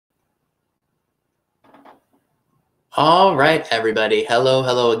All right, everybody.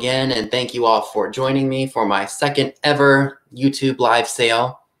 Hello again, and thank you all for joining me for my second ever YouTube live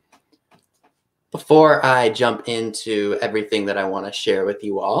sale. Before I jump into everything that I want to share with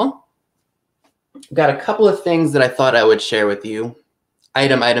you all, I've got a couple of things that I thought I would share with you.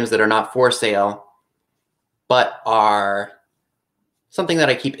 Items that are not for sale, but are something that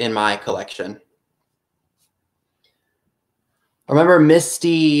I keep in my collection. Remember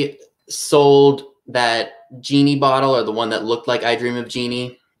Misty sold that Genie bottle, or the one that looked like I Dream of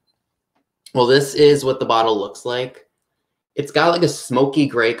Jeannie? Well, this is what the bottle looks like. It's got like a smoky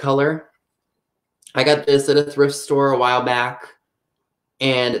gray color. I got this at a thrift store a while back,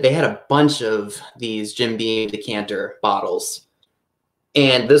 and they had a bunch of these Jim Beam decanter bottles,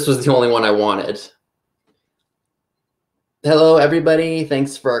 and this was the only one I wanted. Hello, everybody.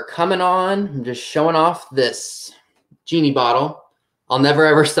 Thanks for coming on. I'm just showing off this Genie bottle. I'll never,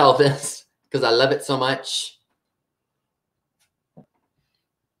 ever sell this because I love it so much.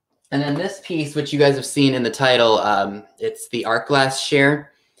 And then this piece, which you guys have seen in the title, it's the art glass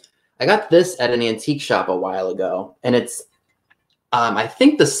share. I got this at an antique shop a while ago, and it's, I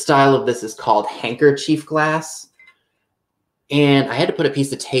think the style of this is called handkerchief glass. And I had to put a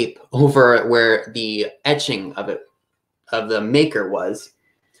piece of tape over where the etching of it, of the maker was.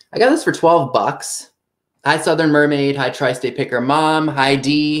 I got this for 12 bucks. Hi, Southern Mermaid. Hi, Tri-State Picker Mom. Hi,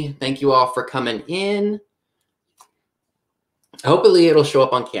 Dee. Thank you all for coming in. Hopefully it'll show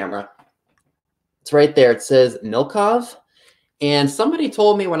up on camera. It's right there. It says Milkov. And somebody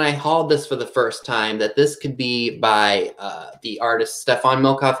told me when I hauled this for the first time that this could be by the artist Stefan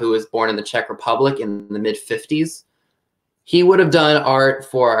Milkov, who was born in the Czech Republic in the mid-50s. He would have done art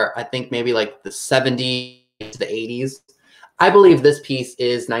for, I think, maybe like the 70s to the 80s. I believe this piece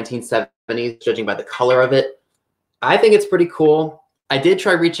is 1970s, judging by the color of it. I think it's pretty cool. I did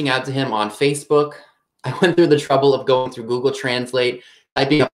try reaching out to him on Facebook. I went through the trouble of going through Google Translate,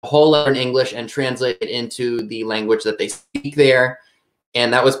 typing up a whole letter in English and translate it into the language that they speak there.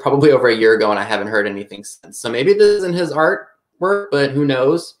 And that was probably over a year ago, and I haven't heard anything since. So maybe this isn't his artwork, but who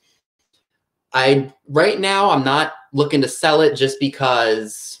knows? Right now, I'm not looking to sell it just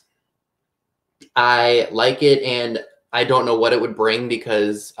because I like it, and I don't know what it would bring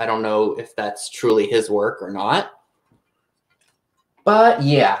because I don't know if that's truly his work or not. But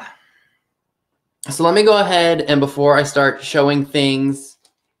yeah. So let me go ahead, and before I start showing things,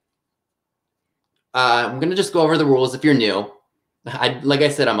 I'm going to just go over the rules if you're new. Like I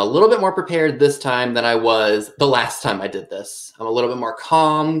said, I'm a little bit more prepared this time than I was the last time I did this. I'm a little bit more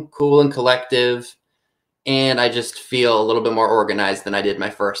calm, cool, and collective, and I just feel a little bit more organized than I did my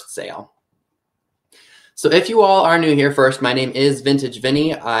first sale. So if you all are new here, first, my name is Vintage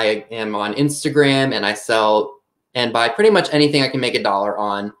Vinny. I am on Instagram, and I sell and buy pretty much anything I can make $1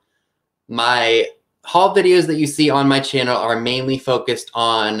 on. My haul videos that you see on my channel are mainly focused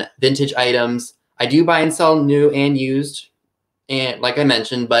on vintage items. I do buy and sell new and used, and like I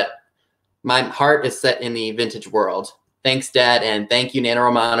mentioned, but my heart is set in the vintage world. Thanks, Dad, and thank you, Nana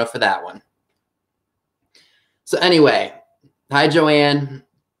Romano, for that one. So anyway, hi, Joanne.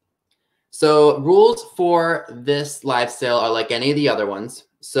 So rules for this live sale are like any of the other ones.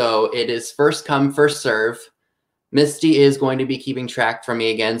 So it is first come, first serve. Misty is going to be keeping track for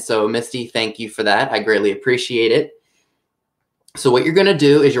me again. So Misty, thank you for that. I greatly appreciate it. So what you're going to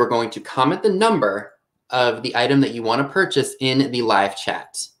do is you're going to comment the number of the item that you want to purchase in the live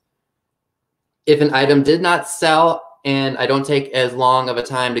chat. If an item did not sell and I don't take as long of a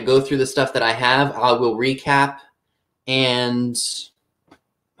time to go through the stuff that I have, I will recap and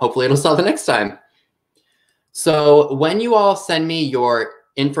hopefully it'll sell the next time. So when you all send me your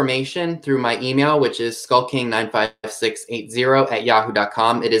information through my email, which is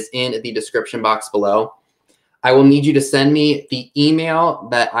skullking95680@yahoo.com. It is in the description box below. I will need you to send me the email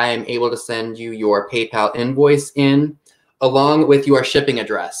that I am able to send you your PayPal invoice in, along with your shipping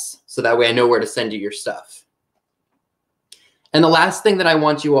address. So that way I know where to send you your stuff. And the last thing that I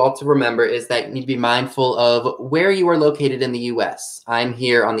want you all to remember is that you need to be mindful of where you are located in the US. I'm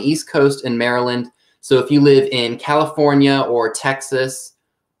here on the East Coast in Maryland. So if you live in California or Texas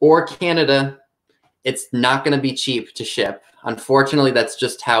or Canada, it's not going to be cheap to ship. Unfortunately, that's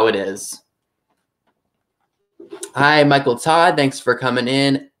just how it is. Hi, Michael Todd. Thanks for coming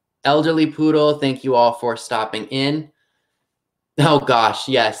in. Elderly Poodle, thank you all for stopping in. Oh, gosh,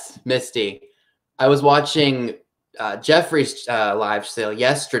 yes, Misty. I was watching Jeffrey's live sale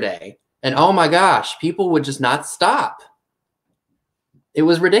yesterday, and oh, my gosh, people would just not stop. It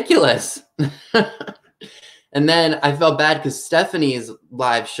was ridiculous. And then I felt bad because Stephanie's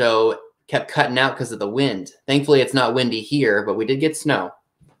live show kept cutting out because of the wind. Thankfully, it's not windy here, but we did get snow.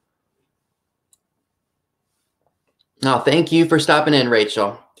 No, thank you for stopping in,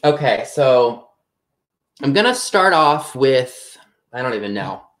 Rachel. Okay, so I'm going to start off with, I don't even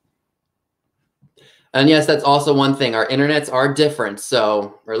know. And yes, that's also one thing. Our internets are different.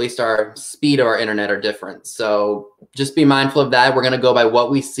 So, or at least our speed of our internet are different. So just be mindful of that. We're going to go by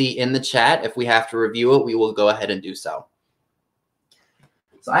what we see in the chat. If we have to review it, we will go ahead and do so.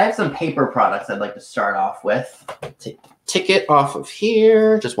 So I have some paper products I'd like to start off with. Take the ticket off of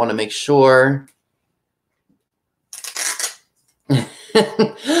here. Just want to make sure.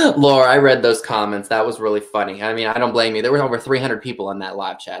 Laura, I read those comments. That was really funny. I mean, I don't blame you. There were over 300 people in that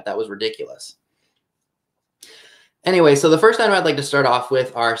live chat. That was ridiculous. Anyway, so the first item I'd like to start off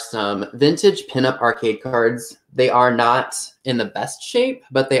with are some vintage pinup arcade cards. They are not in the best shape,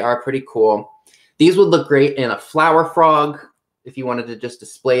 but they are pretty cool. These would look great in a flower frog if you wanted to just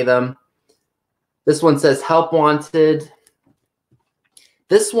display them. This one says help wanted.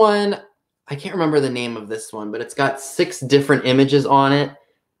 This one, I can't remember the name of this one, but it's got 6 different images on it.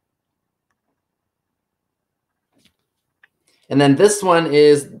 And then this one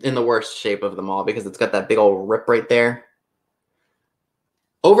is in the worst shape of them all because it's got that big old rip right there.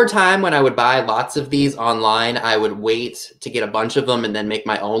 Over time, when I would buy lots of these online, I would wait to get a bunch of them and then make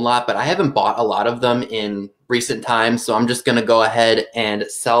my own lot, but I haven't bought a lot of them in recent times, so I'm just gonna go ahead and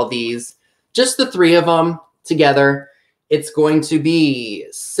sell these, just the 3 of them together. It's going to be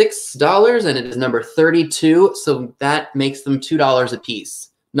 $6 and it is number 32, so that makes them $2 a piece.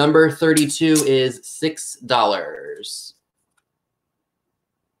 Number 32 is $6.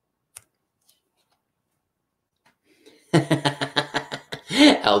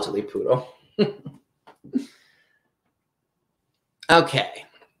 Elderly poodle. Okay.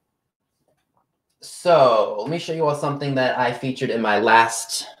 So let me show you all something that I featured in my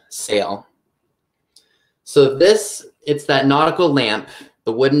last sale. So this, it's that nautical lamp,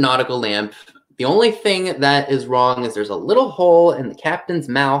 the wooden nautical lamp. The only thing that is wrong is there's a little hole in the captain's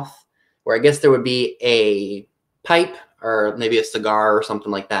mouth where I guess there would be a pipe or maybe a cigar or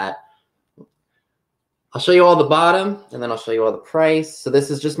something like that. I'll show you all the bottom, and then I'll show you all the price. So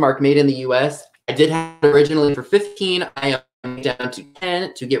this is just marked made in the US. I did have it originally for 15. I am down to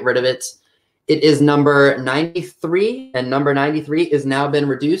 10 to get rid of it. It is number 93, and number 93 is now been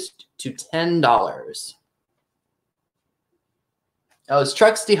reduced to $10. Oh, it's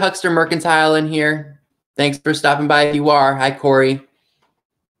Trucksty Huckster Mercantile in here. Thanks for stopping by if you are. Hi, Corey.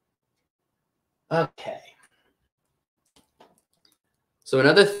 Okay. So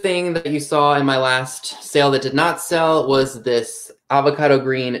another thing that you saw in my last sale that did not sell was this avocado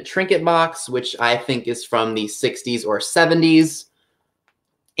green trinket box, which I think is from the 60s or 70s.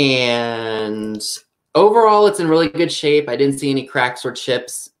 And overall, it's in really good shape. I didn't see any cracks or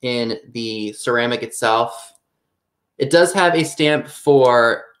chips in the ceramic itself. It does have a stamp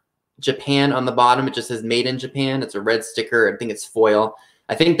for Japan on the bottom. It just says made in Japan. It's a red sticker. I think it's foil.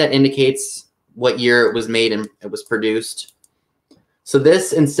 I think that indicates what year it was made and it was produced. So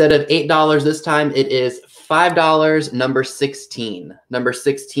this, instead of $8 this time, it is $5, number 16. Number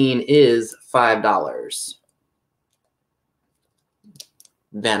 16 is $5.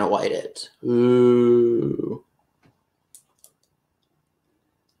 Vanna White it. Ooh.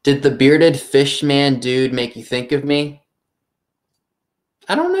 Did the bearded fish man dude make you think of me?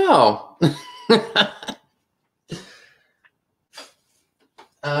 I don't know.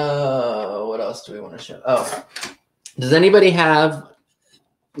 What else do we want to show? Oh, does anybody have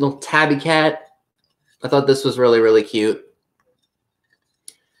little tabby cat? I thought this was really, really cute.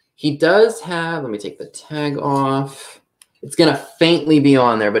 He does have, let me take the tag off. It's going to faintly be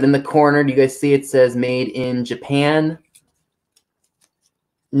on there, but in the corner, do you guys see it says made in Japan?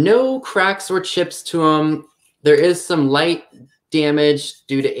 No cracks or chips to them. There is some light damage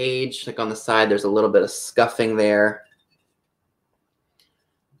due to age. Like on the side, there's a little bit of scuffing there.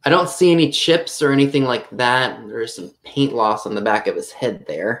 I don't see any chips or anything like that. There's some paint loss on the back of his head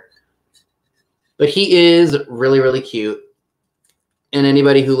there. But he is really, really cute. And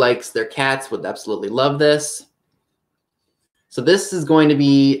anybody who likes their cats would absolutely love this. So this is going to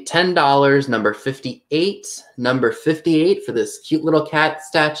be $10, number 58. Number 58 for this cute little cat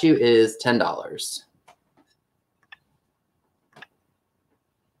statue is $10.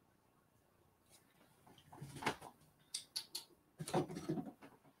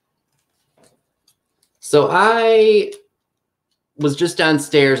 So I was just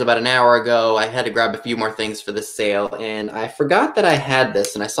downstairs about an hour ago. I had to grab a few more things for this sale, and I forgot that I had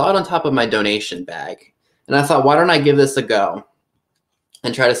this, and I saw it on top of my donation bag. And I thought, why don't I give this a go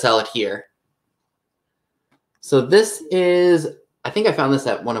and try to sell it here? So this is, I think I found this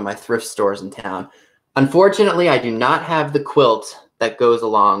at one of my thrift stores in town. Unfortunately, I do not have the quilt that goes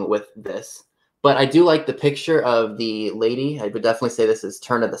along with this, But I do like the picture of the lady. I would definitely say this is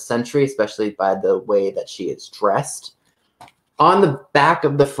turn of the century, especially by the way that she is dressed. On the back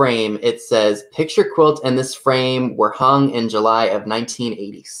of the frame, it says, "Picture quilt and this frame were hung in July of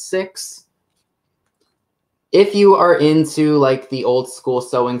 1986. If you are into like the old school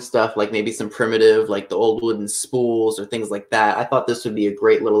sewing stuff, like maybe some primitive, like the old wooden spools or things like that, I thought this would be a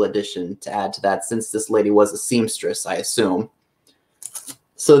great little addition to add to that, since this lady was a seamstress, I assume.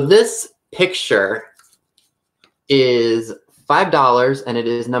 So this picture is $5 and it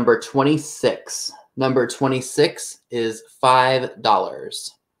is number 26. Number 26 is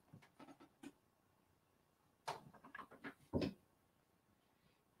 $5.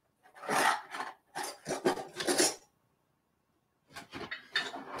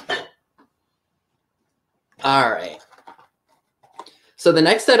 All right. So the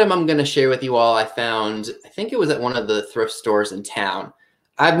next item I'm going to share with you all, I found, I think it was at one of the thrift stores in town.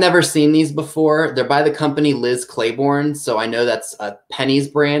 I've never seen these before. They're by the company Liz Claiborne, so I know that's a Penny's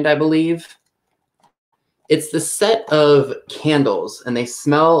brand, I believe. It's the set of candles, and they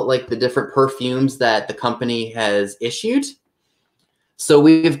smell like the different perfumes that the company has issued. So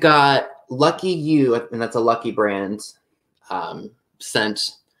we've got Lucky You, and that's a Lucky brand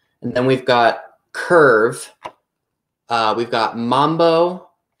scent. And then we've got Curve. We've got Mambo,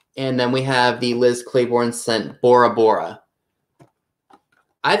 and then we have the Liz Claiborne scent Bora Bora.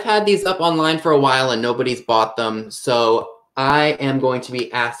 I've had these up online for a while and nobody's bought them, so I am going to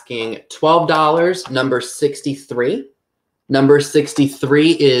be asking $12, number 63. Number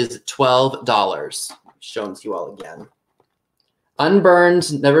 63 is $12. Showing to you all again.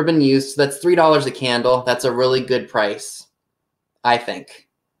 Unburned, never been used, so that's $3 a candle. That's a really good price, I think.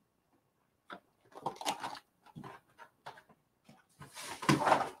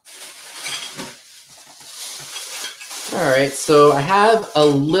 All right, so I have a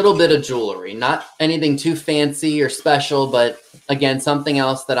little bit of jewelry, not anything too fancy or special, but again, something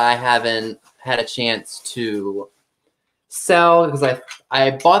else that I haven't had a chance to sell, because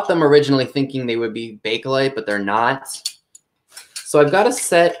I bought them originally thinking they would be Bakelite, but they're not. So I've got a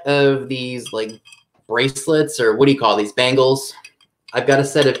set of these like bracelets, or what do you call these, bangles? I've got a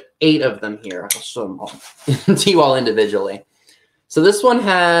set of 8 of them here. I'll show them all to you all individually. So this one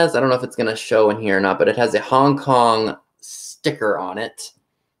has, I don't know if it's going to show in here or not, but it has a Hong Kong sticker on it.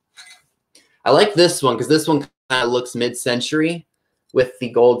 I like this one because this one kind of looks mid-century with the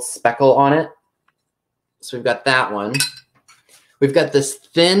gold speckle on it. So we've got that one. We've got this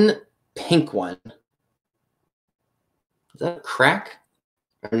thin pink one. Is that a crack?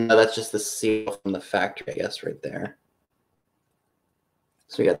 Or no, that's just the seal from the factory, I guess, right there.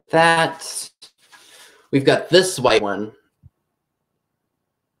 So we got that. We've got this white one.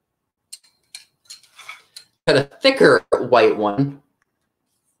 Got a thicker white one.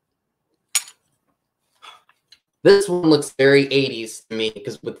 This one looks very 80s to me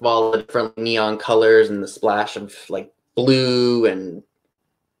because with all the different neon colors and the splash of like blue and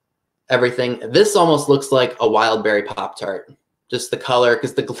everything. This almost looks like a wild berry Pop-Tart. Just the color,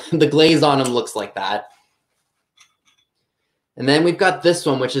 because the glaze on them looks like that. And then we've got this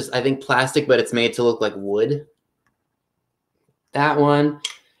one, which is, I think, plastic, but it's made to look like wood. That one.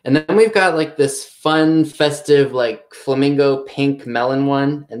 And then we've got like this fun, festive, like flamingo pink melon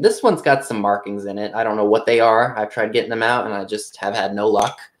one. And this one's got some markings in it. I don't know what they are. I've tried getting them out and I just have had no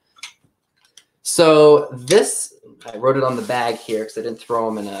luck. So this, I wrote it on the bag here because I didn't throw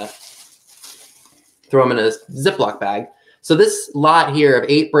them in a Ziploc bag. So this lot here of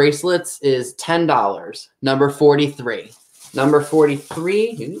 8 bracelets is $10. Number 43. Number 43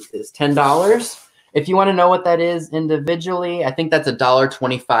 is $10. If you want to know what that is individually, I think that's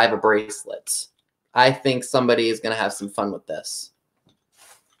 $1.25 a bracelet. I think somebody is going to have some fun with this.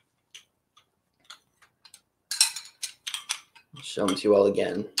 I'll show them to you all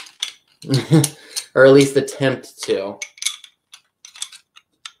again. Or at least attempt to.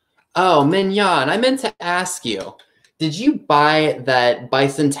 Oh, Mignon, I meant to ask you, did you buy that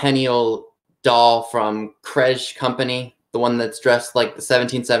bicentennial doll from Krej Company? The one that's dressed like the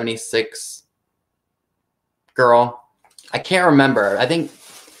 1776 girl? I can't remember. I think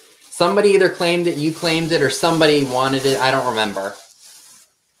somebody either claimed it, you claimed it, or somebody wanted it. I don't remember.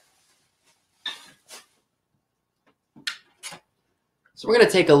 So we're going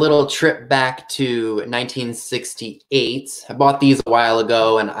to take a little trip back to 1968. I bought these a while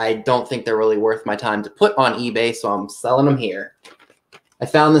ago, and I don't think they're really worth my time to put on eBay, so I'm selling them here. I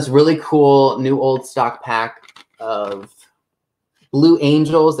found this really cool new old stock pack of Blue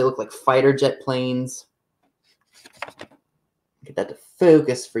Angels. They look like fighter jet planes. Get that to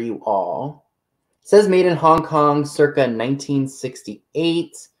focus for you all. It says made in Hong Kong circa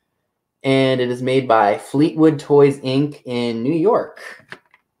 1968. And it is made by Fleetwood Toys Inc. in New York.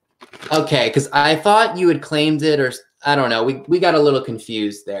 Okay, because I thought you had claimed it, or I don't know. We got a little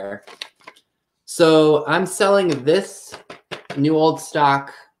confused there. So I'm selling this new old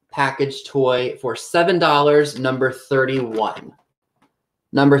stock package toy for $7, number 31.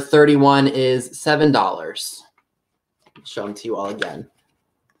 Number 31 is $7. Show them to you all again.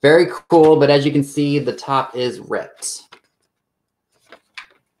 Very cool, but as you can see, the top is ripped.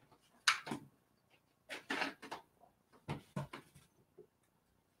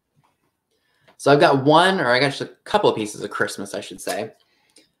 So I've got one, or I got a couple of pieces of Christmas, I should say.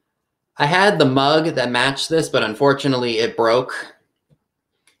 I had the mug that matched this, but unfortunately it broke.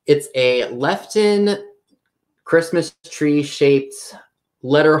 It's a Lefton Christmas tree shaped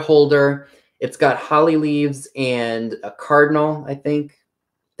letter holder. It's got holly leaves and a cardinal, I think.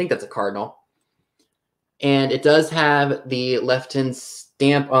 I think that's a cardinal. And it does have the Lefton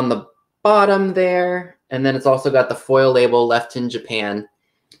stamp on the bottom there. And then it's also got the foil label Lefton Japan.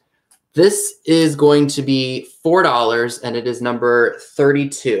 This is going to be $4, and it is number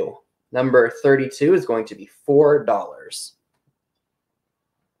 32. Number 32 is going to be $4.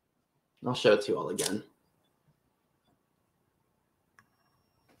 I'll show it to you all again.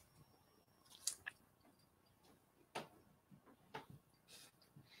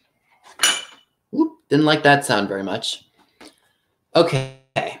 Whoop, didn't like that sound very much. Okay.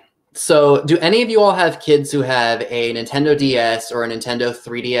 So do any of you all have kids who have a Nintendo DS or a Nintendo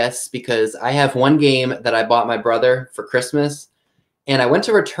 3DS? Because I have one game that I bought my brother for Christmas, and I went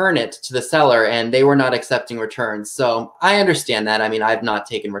to return it to the seller, and they were not accepting returns. So I understand that. I mean, I've not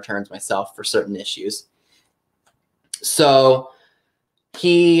taken returns myself for certain issues. So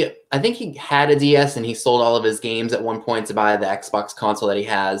I think he had a DS, and he sold all of his games at one point to buy the Xbox console that he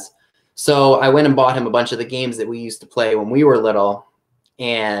has. So I went and bought him a bunch of the games that we used to play when we were little.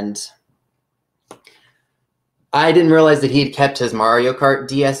 And I didn't realize that he had kept his Mario Kart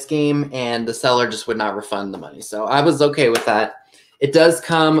DS game, and the seller just would not refund the money. So I was okay with that. It does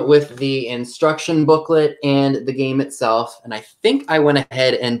come with the instruction booklet and the game itself. And I think I went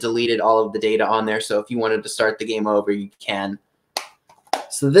ahead and deleted all of the data on there. So if you wanted to start the game over, you can.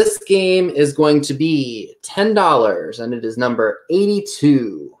 So this game is going to be $10, and it is number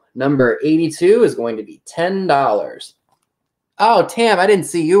 82. Number 82 is going to be $10. Oh, Tam, I didn't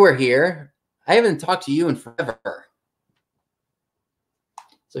see you were here. I haven't talked to you in forever.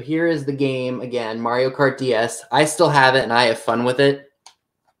 So here is the game again, Mario Kart DS. I still have it, and I have fun with it.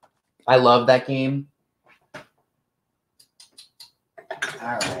 I love that game. All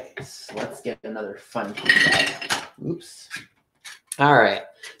right, let's get another fun piece out. Oops. All right,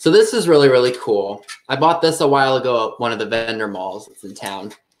 so this is really, really cool. I bought this a while ago at one of the vendor malls that's in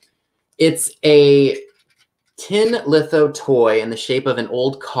town. It's a tin litho toy in the shape of an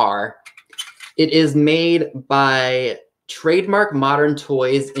old car. It is made by Trademark Modern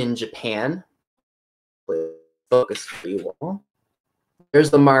Toys in Japan. Focus for you all. There's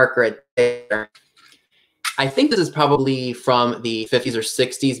the mark right there. I think this is probably from the 50s or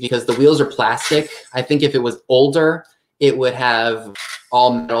 60s because the wheels are plastic. I think if it was older, it would have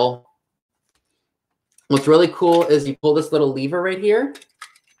all metal. What's really cool is you pull this little lever right here,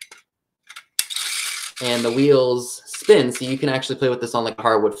 and the wheels spin, so you can actually play with this on like a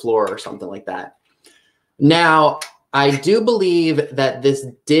hardwood floor or something like that. Now, I do believe that this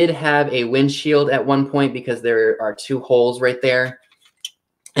did have a windshield at one point because there are two holes right there.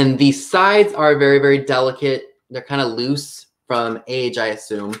 And the sides are very, very delicate. They're kind of loose from age, I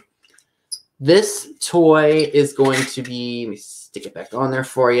assume. This toy is going to be, let me stick it back on there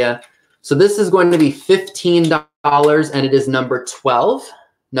for you. So this is going to be $15, and it is number 12.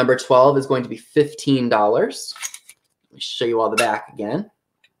 Number 12 is going to be $15. Let me show you all the back again.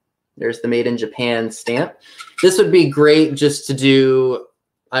 There's the Made in Japan stamp. This would be great just to do,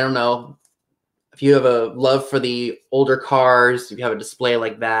 I don't know, if you have a love for the older cars, if you have a display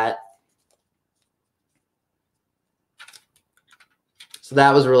like that. So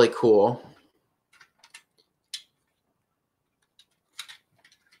that was really cool.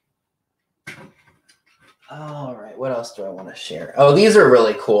 All right, what else do I want to share? Oh, these are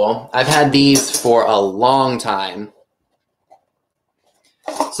really cool. I've had these for a long time.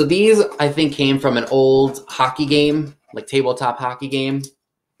 So these, I think, came from an old hockey game, like tabletop hockey game.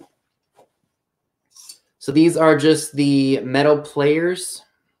 So these are just the metal players.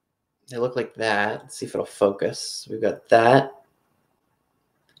 They look like that. Let's see if it'll focus. We've got that.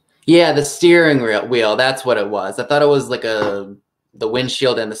 Yeah, the steering wheel. That's what it was. I thought it was like the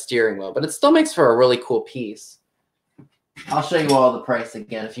windshield and the steering wheel, but it still makes for a really cool piece. I'll show you all the price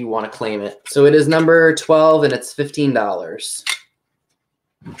again if you want to claim it. So it is number 12, and it's $15.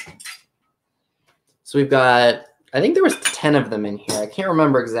 So we've got, I think there was 10 of them in here. I can't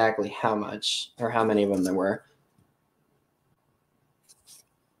remember exactly how much or how many of them there were.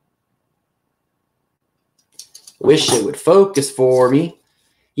 Wish it would focus for me.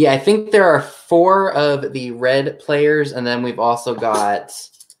 Yeah, I think there are 4 of the red players, and then we've also got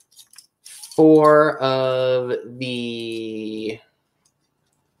 4 of the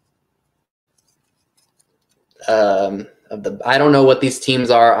I don't know what these teams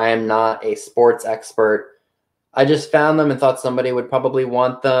are. I am not a sports expert. I just found them and thought somebody would probably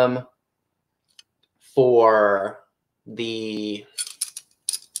want them for the,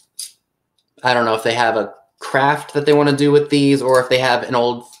 I don't know if they have a craft that they want to do with these, or if they have an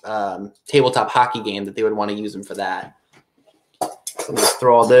old tabletop hockey game that they would want to use them for that. So let's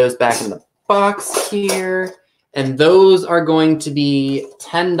throw all those back in the box here. And those are going to be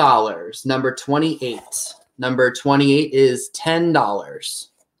 $10. Number 28. Number 28 is $10.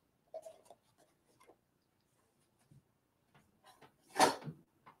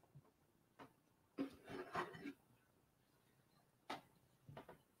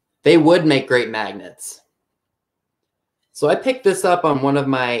 They would make great magnets. So I picked this up on one of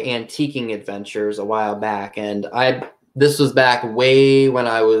my antiquing adventures a while back, and this was back way when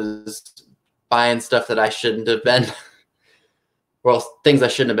I was buying stuff that I shouldn't have been. Well, things I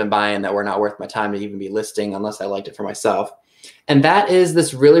shouldn't have been buying that were not worth my time to even be listing unless I liked it for myself. And that is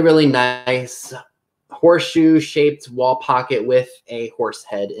this really, really nice horseshoe-shaped wall pocket with a horse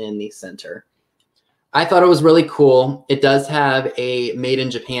head in the center. I thought it was really cool. It does have a Made in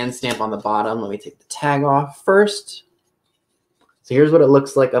Japan stamp on the bottom. Let me take the tag off first. So here's what it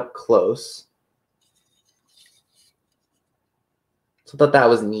looks like up close. So I thought that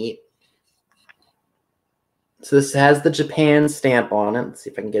was neat. So this has the Japan stamp on it. Let's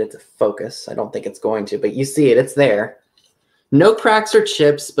see if I can get it to focus. I don't think it's going to, but you see it. It's there. No cracks or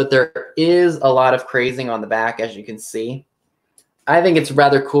chips, but there is a lot of crazing on the back, as you can see. I think it's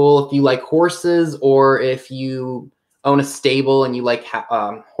rather cool if you like horses, or if you own a stable and you like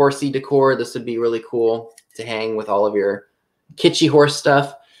horsey decor. This would be really cool to hang with all of your kitschy horse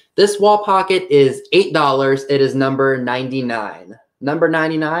stuff. This wall pocket is $8. It is number 99. Number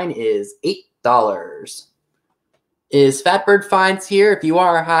 99 is $8. Is Fatbird Finds here? If you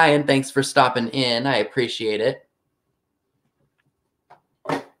are, hi, and thanks for stopping in. I appreciate it.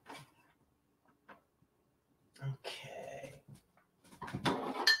 Okay.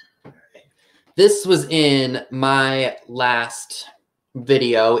 This was in my last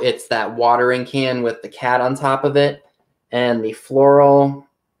video. It's that watering can with the cat on top of it and the floral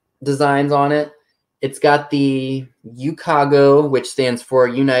designs on it. It's got the UCAGO, which stands for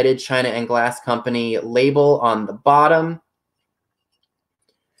United China and Glass Company, label on the bottom.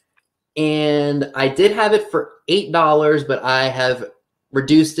 And I did have it for $8, but I have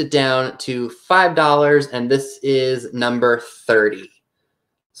reduced it down to $5, and this is number 30.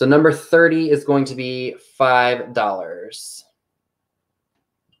 So number 30 is going to be $5. I'll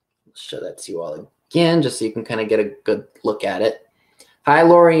show that to you all again, just so you can kind of get a good look at it. Hi,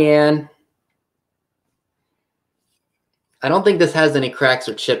 Lorianne. I don't think this has any cracks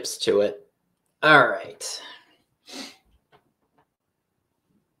or chips to it. All right.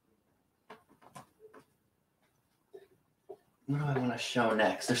 What do I want to show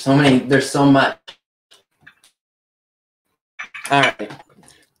next? There's so many, there's so much. All right.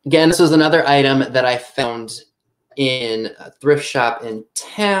 Again, this was another item that I found in a thrift shop in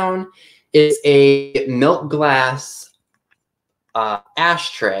town. It's a milk glass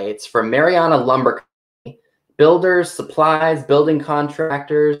ashtray. It's from Mariana Lumber Company. Builders, supplies, building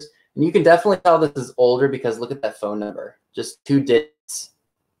contractors. And you can definitely tell this is older because look at that phone number. Just 2 digits.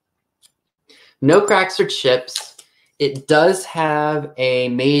 No cracks or chips. It does have a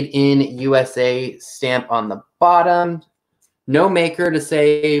Made in USA stamp on the bottom. No maker to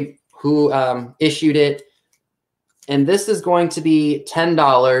say who issued it. And this is going to be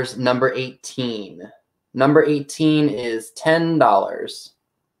 $10, number 18. Number 18 is $10.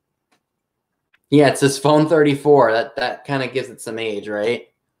 Yeah, it says phone 34. That kind of gives it some age, right?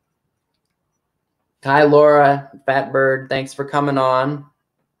 Hi, Laura, Fatbird. Thanks for coming on.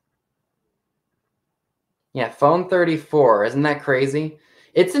 Yeah, phone 34. Isn't that crazy?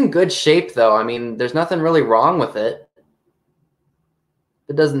 It's in good shape, though. I mean, there's nothing really wrong with it. If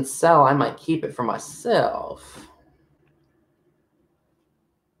it doesn't sell, I might keep it for myself.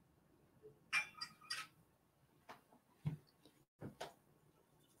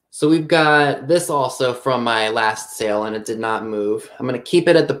 So we've got this also from my last sale, and it did not move. I'm going to keep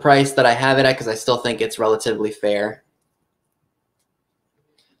it at the price that I have it at because I still think it's relatively fair.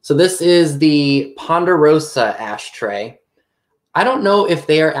 So this is the Ponderosa ashtray. I don't know if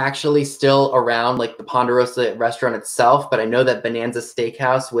they are actually still around, like the Ponderosa restaurant itself, but I know that Bonanza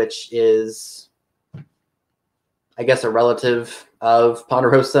Steakhouse, which is, I guess, a relative of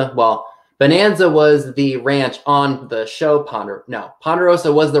Ponderosa. Well, Bonanza was the ranch on the show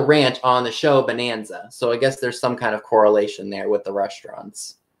Ponderosa was the ranch on the show Bonanza. So I guess there's some kind of correlation there with the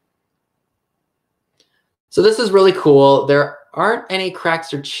restaurants. So this is really cool. There aren't any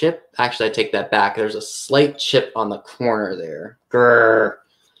cracks or chip. Actually, I take that back. There's a slight chip on the corner there. Grr.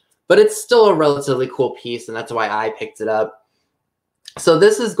 But it's still a relatively cool piece, and that's why I picked it up. So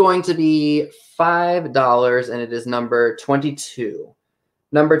this is going to be $5, and it is number 22.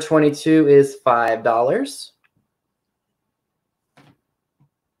 Number 22 is $5.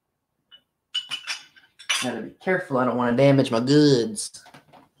 Gotta be careful. I don't want to damage my goods.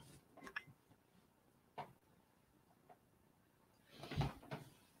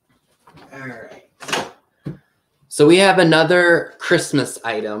 All right. So we have another Christmas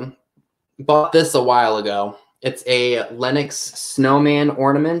item. Bought this a while ago. It's a Lennox snowman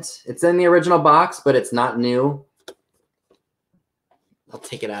ornament. It's in the original box, but it's not new. I'll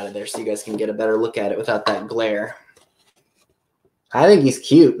take it out of there so you guys can get a better look at it without that glare. I think he's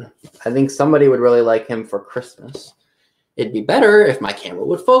cute. I think somebody would really like him for Christmas. It'd be better if my camera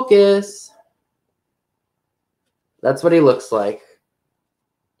would focus. That's what he looks like.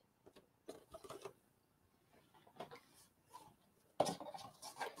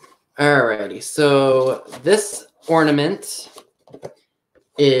 Alrighty, so this ornament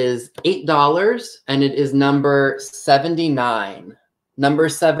is $8 and it is number 79. Number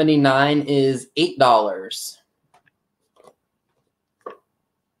 79 is $8.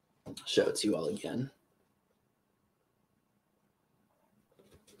 I'll show it to you all again.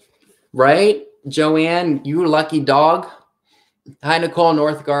 Right, Joanne, you lucky dog. Hi, Nicole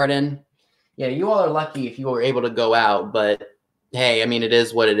Northgarden. Yeah, you all are lucky if you were able to go out, but hey, I mean, it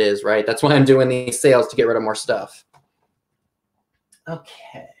is what it is, right? That's why I'm doing these sales, to get rid of more stuff.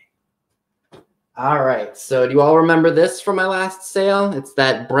 Okay. All right, so do you all remember this from my last sale? It's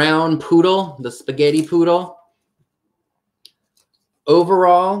that brown poodle, the spaghetti poodle.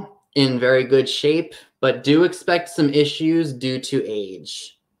 Overall, in very good shape, but do expect some issues due to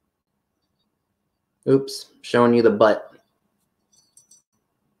age. Oops, showing you the butt.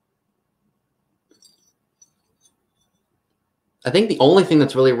 I think the only thing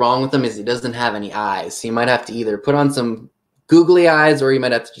that's really wrong with him is he doesn't have any eyes. So you might have to either put on some googly eyes or you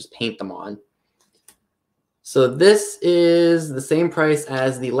might have to just paint them on. So this is the same price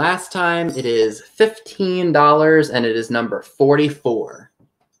as the last time. It is $15 and it is number 44.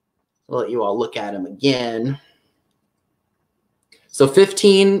 I'll let you all look at him again. So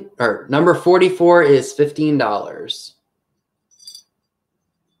number 44 is $15.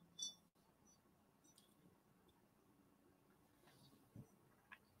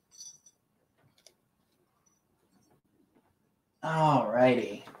 All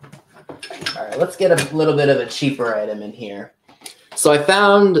righty. All right, let's get a little bit of a cheaper item in here. So I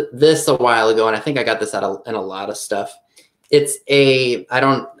found this a while ago, and I think I got this in a lot of stuff. It's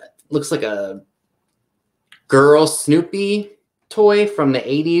looks like a girl Snoopy toy from the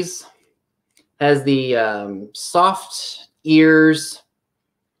 80s. Has the soft ears,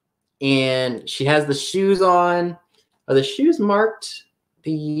 and she has the shoes on. Are the shoes marked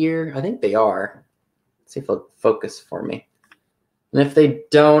the year? I think they are. Let's see if it'll focus for me. And if they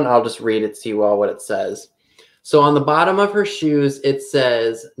don't, I'll just read it to you all what it says. So on the bottom of her shoes, it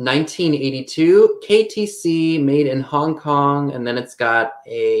says 1982 KTC made in Hong Kong. And then it's got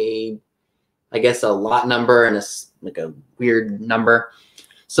I guess a lot number and a weird number.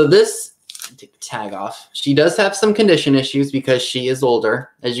 So this, take the tag off. She does have some condition issues because she is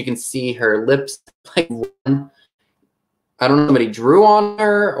older. As you can see, her lips, like, I don't know if somebody drew on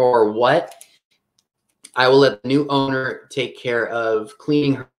her or what. I will let the new owner take care of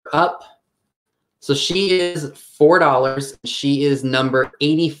cleaning her up. So she is $4. She is number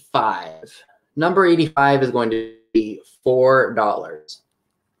 85. Number 85 is going to be $4.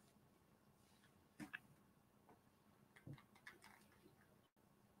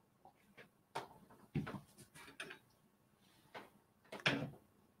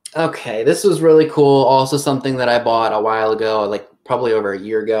 Okay, this was really cool. Also something that I bought a while ago, like probably over a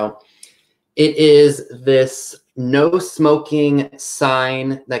year ago. It is this no smoking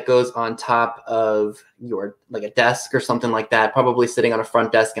sign that goes on top of your, like, a desk or something like that, probably sitting on a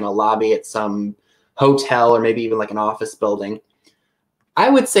front desk in a lobby at some hotel or maybe even like an office building. I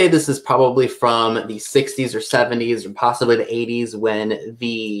would say this is probably from the 60s or 70s or possibly the 80s when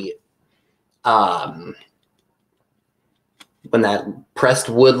when that pressed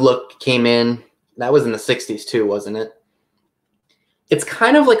wood look came in. That was in the 60s too, wasn't it? It's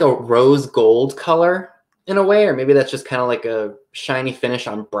kind of like a rose gold color in a way, or maybe that's just kind of like a shiny finish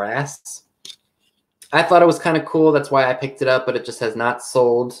on brass. I thought it was kind of cool. That's why I picked it up, but it just has not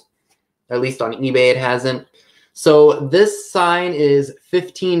sold. At least on eBay, it hasn't. So this sign is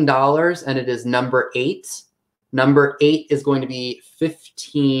 $15, and it is number 8. Number 8 is going to be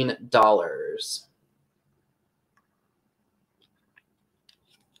 $15.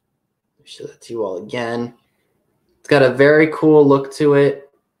 Show that to you all again. It's got a very cool look to it.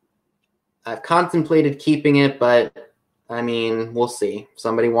 I've contemplated keeping it, but I mean, we'll see. If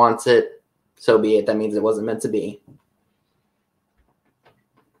somebody wants it, so be it. That means it wasn't meant to be.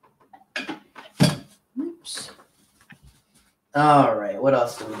 Oops. All right, what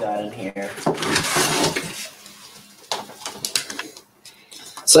else do we got in here?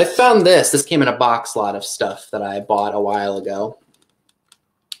 So I found this. This came in a box lot of stuff that I bought a while ago.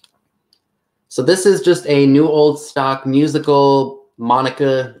 So this is just a new old stock musical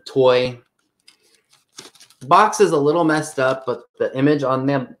Monica toy. The box is a little messed up, but the image on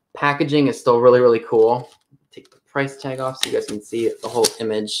the packaging is still really, really cool. Take the price tag off so you guys can see the whole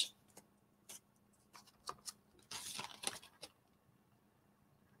image.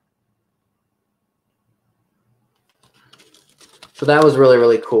 So that was really,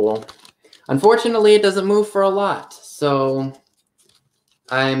 really cool. Unfortunately, it doesn't move for a lot. So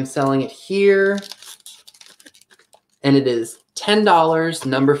I'm selling it here. And it is $10,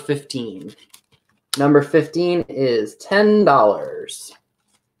 number 15. Number 15 is $10.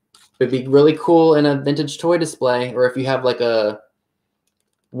 It'd be really cool in a vintage toy display, or if you have like a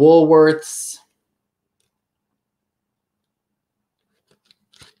Woolworths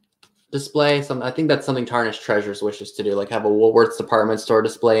display. I think that's something Tarnished Treasures wishes to do, like have a Woolworths department store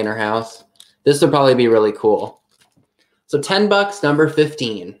display in her house. This would probably be really cool. So $10, number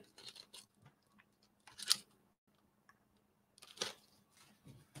 15.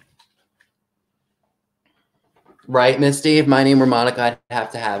 Right, Misty? If my name were Monica, I'd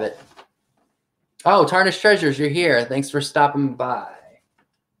have to have it. Oh, Tarnished Treasures, you're here. Thanks for stopping by.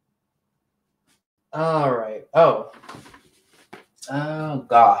 All right. Oh,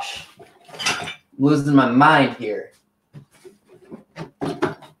 gosh. I'm losing my mind here.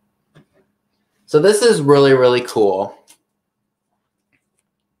 So this is really, really cool.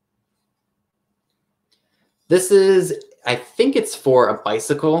 This is, I think it's for a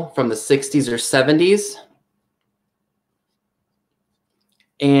bicycle from the 60s or 70s.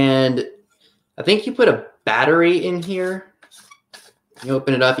 And I think you put a battery in here. You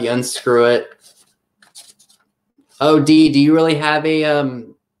open it up, you unscrew it. Oh, Dee, do you really have a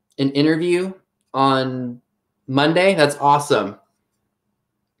an interview on Monday? That's awesome.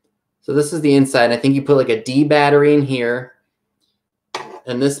 So this is the inside. I think you put like a D battery in here.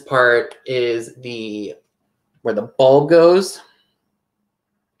 And this part is where the bulb goes.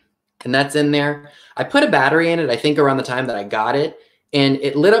 And that's in there. I put a battery in it, I think around the time that I got it. And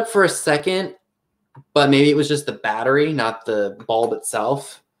it lit up for a second, but maybe it was just the battery, not the bulb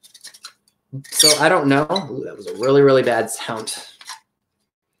itself. So I don't know. Ooh, that was a really, really bad sound.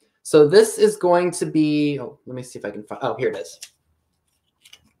 So this is going to be, oh, let me see if I can find, oh, here it is.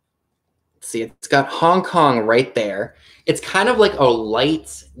 See, it's got Hong Kong right there. It's kind of like a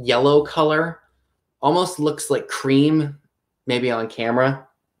light yellow color. Almost looks like cream, maybe on camera.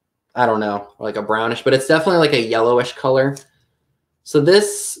 I don't know, like a brownish, but it's definitely like a yellowish color. So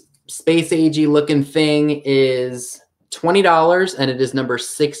this space agey looking thing is $20, and it is number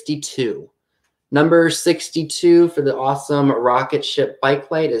 62. Number 62 for the awesome rocket ship bike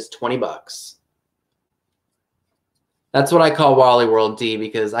light is $20. That's what I call Wally World D,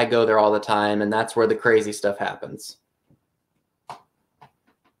 because I go there all the time, and that's where the crazy stuff happens.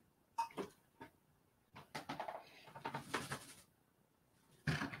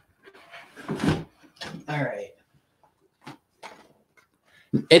 All right.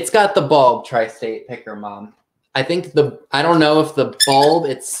 It's got the bulb, Tri-State Picker Mom. I think I don't know if the bulb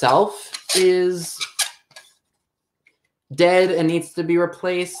itself is dead and needs to be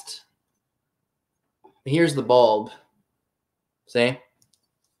replaced. Here's the bulb. See?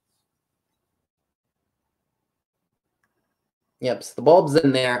 Yep, so the bulb's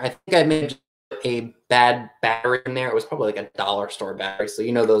in there. I think I made a bad battery in there. It was probably like a dollar store battery, so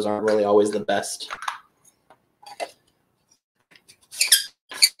you know those aren't really always the best.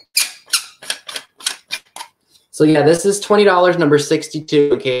 So yeah, this is $20, number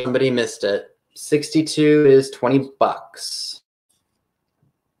 62, in case somebody missed it. 62 is $20.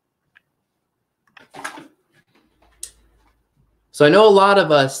 So I know a lot of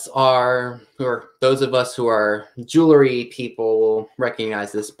us or those of us who are jewelry people will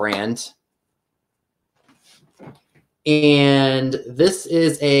recognize this brand. And this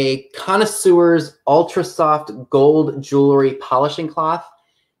is a Connoisseur's Ultra Soft Gold Jewelry Polishing Cloth.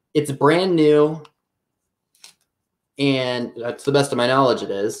 It's brand new, and to the best of my knowledge, it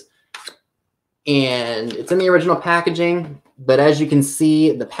is. And it's in the original packaging, but as you can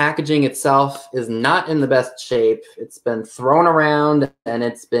see, the packaging itself is not in the best shape. It's been thrown around, and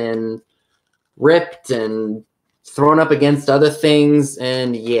it's been ripped and thrown up against other things,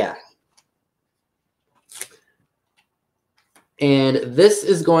 and yeah. And this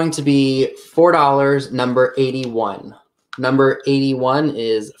is going to be $4, number 81. Number 81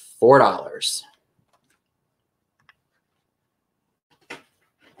 is $4.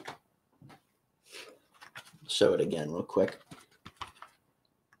 Show it again real quick.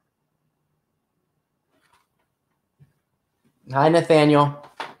 Hi, Nathaniel.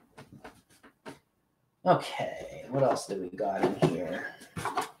 Okay, what else do we got in here?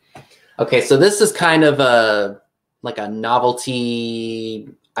 Okay, so this is kind of like a novelty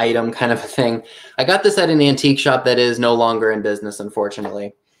item kind of a thing. I got this at an antique shop that is no longer in business,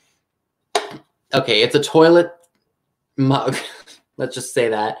 unfortunately. Okay, it's a toilet mug. Let's just say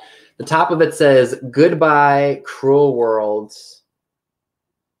that. The top of it says, "Goodbye, cruel world."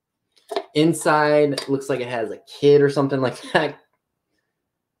 Inside looks like it has a kid or something like that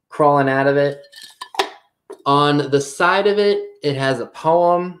crawling out of it. On the side of it, it has a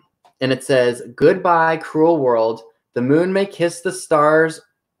poem, and it says, "Goodbye, cruel world. The moon may kiss the stars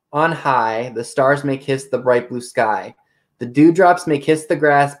on high. The stars may kiss the bright blue sky. The dewdrops may kiss the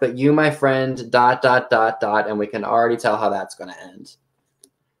grass, but you, my friend, ... And we can already tell how that's going to end.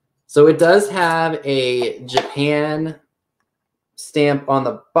 So it does have a Japan stamp on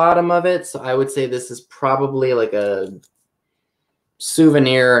the bottom of it. So I would say this is probably like a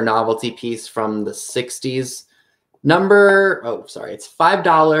souvenir or novelty piece from the 60s. It's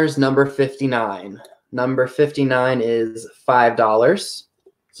 $5, number 59. Number 59 is $5.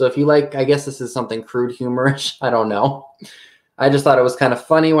 So if you like, I guess this is something crude humorish. I don't know. I just thought it was kind of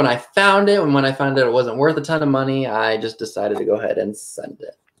funny when I found it. And when I found out it wasn't worth a ton of money, I just decided to go ahead and send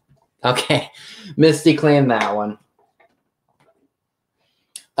it. Okay, Misty claimed that one.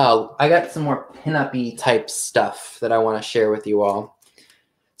 Oh, I got some more pinup-y type stuff that I want to share with you all.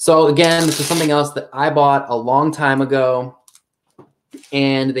 So again, this is something else that I bought a long time ago,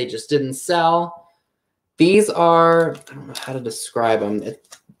 and they just didn't sell. These are, I don't know how to describe them.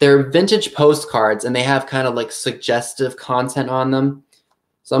 They're vintage postcards, and they have kind of like suggestive content on them.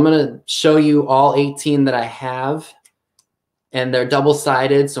 So I'm going to show you all 18 that I have, and they're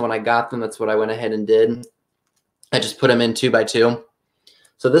double-sided. So when I got them, that's what I went ahead and did. I just put them in 2x2.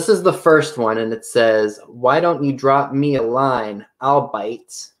 So this is the first one, and it says, "Why don't you drop me a line? I'll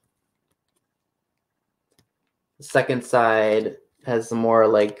bite." The second side has some more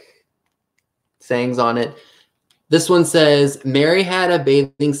like sayings on it. This one says, "Mary had a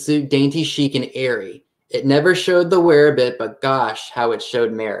bathing suit, dainty, chic, and airy. It never showed the wear bit, but gosh, how it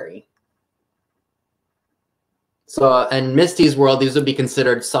showed Mary." So in Misty's world, these would be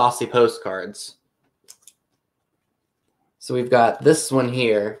considered saucy postcards. So we've got this one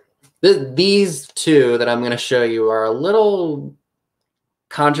here. These two that I'm going to show you are a little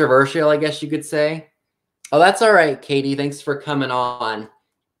controversial, I guess you could say. Oh, that's all right, Katie. Thanks for coming on.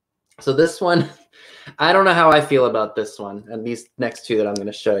 So this one, I don't know how I feel about this one and these next two that I'm going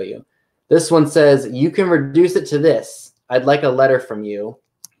to show you. This one says, "You can reduce it to this. I'd like a letter from you."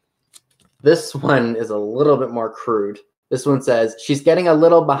 This one is a little bit more crude. This one says, "She's getting a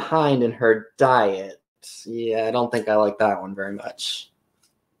little behind in her diet." Yeah, I don't think I like that one very much.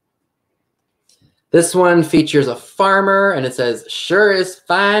 This one features a farmer, and it says, "Sure is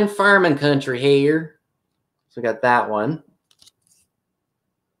fine farming country here." So we got that one.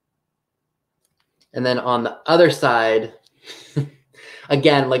 And then on the other side,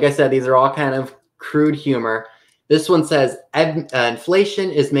 again, like I said, these are all kind of crude humor. This one says, "Inflation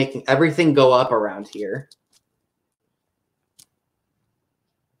is making everything go up around here."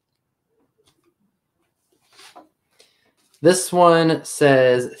 This one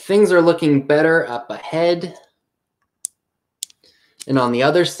says, "Things are looking better up ahead." And on the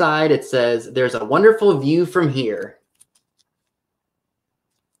other side, it says, "There's a wonderful view from here."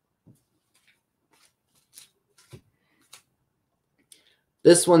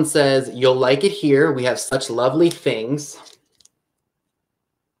 This one says, "You'll like it here. We have such lovely things."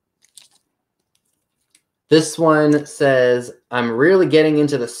 This one says, "I'm really getting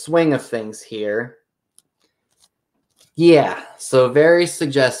into the swing of things here." Yeah, so very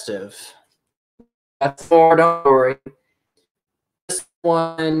suggestive. That's more, don't worry. This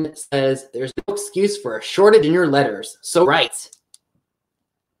one says, "There's no excuse for a shortage in your letters." So right.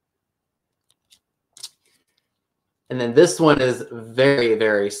 And then this one is very,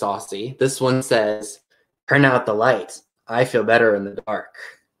 very saucy. This one says, turn out the light. I feel better in the dark.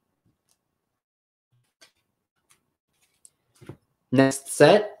 Next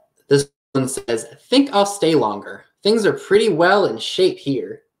set, this one says, think I'll stay longer. Things are pretty well in shape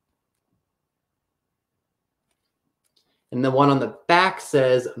here. And the one on the back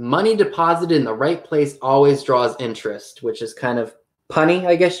says, money deposited in the right place always draws interest, which is kind of punny,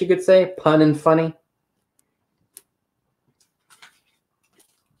 I guess you could say. Pun and funny.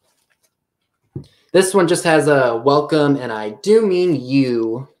 This one just has a welcome, and I do mean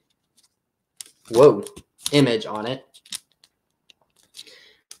you, image on it.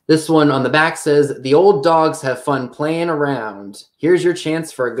 This one on the back says, the old dogs have fun playing around. Here's your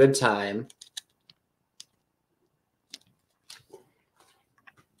chance for a good time.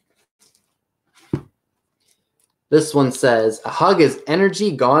 This one says, a hug is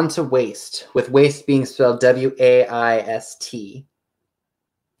energy gone to waste, with waste being spelled W-A-I-S-T.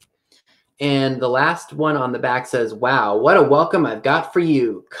 And the last one on the back says, wow, what a welcome I've got for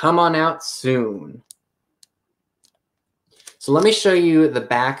you. Come on out soon. So let me show you the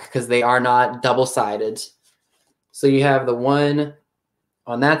back because they are not double-sided. So you have the one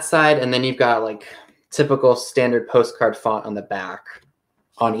on that side, and then you've got like typical standard postcard font on the back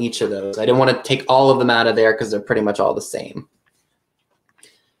on each of those. I didn't want to take all of them out of there because they're pretty much all the same.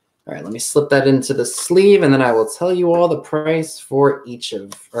 All right, let me slip that into the sleeve, and then I will tell you all the price for each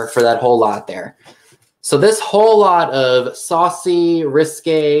of, or for that whole lot there. So this whole lot of saucy,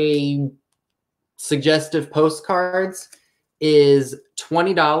 risque, suggestive postcards is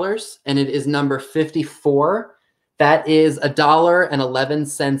 $20, and it is number 54. That is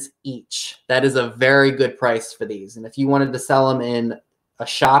 $1.11 each. That is a very good price for these. And if you wanted to sell them in a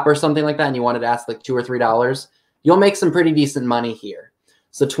shop or something like that, and you wanted to ask like $2 or $3, you'll make some pretty decent money here.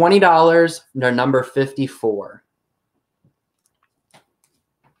 So $20, they're number 54.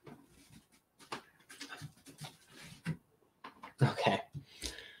 Okay.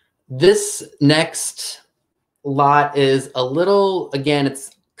 This next lot is a little, again,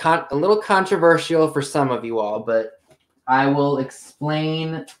 it's a little controversial for some of you all, but I will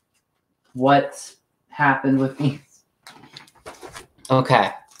explain what happened with these.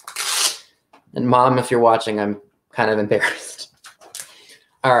 Okay. And Mom, if you're watching, I'm kind of embarrassed.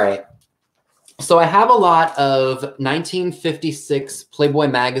 All right. So I have a lot of 1956 Playboy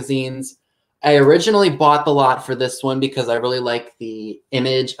magazines. I originally bought the lot for this one because I really like the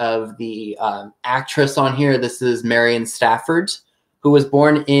image of the actress on here. This is Marion Stafford, who was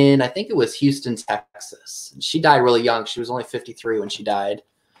born in, I think it was Houston, Texas. She died really young. She was only 53 when she died.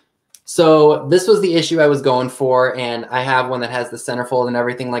 So this was the issue I was going for, and I have one that has the centerfold and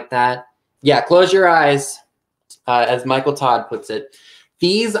everything like that. Yeah, close your eyes, as Michael Todd puts it.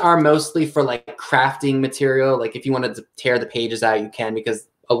 These are mostly for like crafting material. Like if you wanted to tear the pages out, you can, because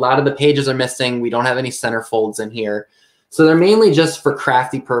a lot of the pages are missing. We don't have any centerfolds in here. So they're mainly just for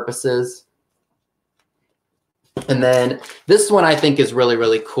crafty purposes. And then this one I think is really,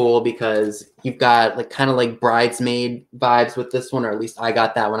 really cool because you've got like kind of like bridesmaid vibes with this one, or at least I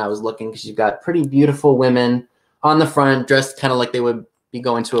got that when I was looking, because you've got pretty beautiful women on the front dressed kind of like they would be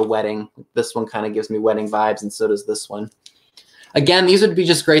going to a wedding. This one kind of gives me wedding vibes, and so does this one. Again, these would be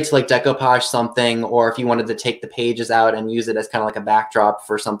just great to like decoupage something, or if you wanted to take the pages out and use it as kind of like a backdrop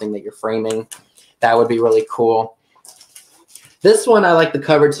for something that you're framing, that would be really cool. This one, I like the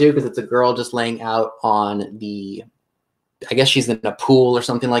cover too, because it's a girl just laying out on the, I guess she's in a pool or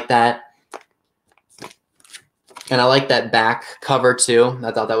something like that. And I like that back cover too.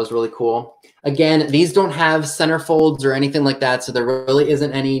 I thought that was really cool. Again, these don't have centerfolds or anything like that, so there really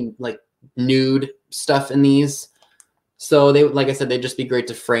isn't any like nude stuff in these. So they, like I said, they'd just be great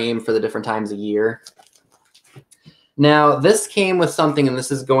to frame for the different times of year. Now, this came with something, and this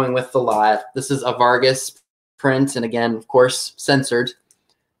is going with the lot. This is a Vargas print, and again, of course, censored.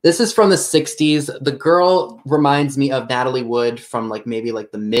 This is from the 60s. The girl reminds me of Natalie Wood from like maybe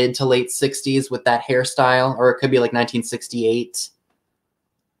like the mid to late 60s with that hairstyle, or it could be like 1968.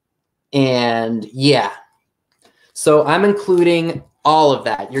 And yeah, so I'm including all of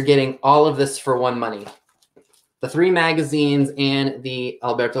that. You're getting all of this for one money. The 3 magazines and the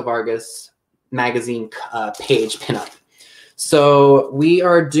Alberto Vargas magazine page pinup. So we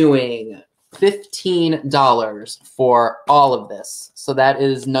are doing $15 for all of this. So that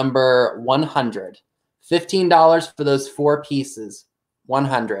is number 100. $15 for those 4 pieces.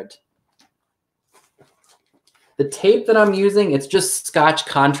 100. The tape that I'm using, it's just Scotch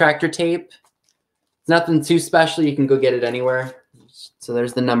contractor tape. It's nothing too special. You can go get it anywhere. So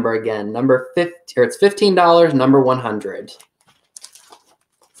there's the number again. Number 50, or it's $15, number 100. So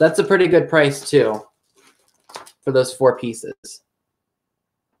that's a pretty good price too. for those 4 pieces.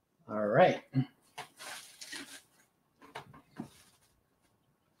 All right.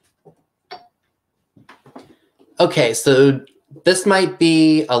 Okay, so this might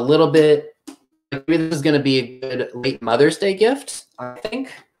be a little bit, maybe this is going to be a good late Mother's Day gift, I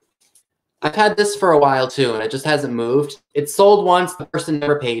think. I've had this for a while too, and it just hasn't moved. It sold once, the person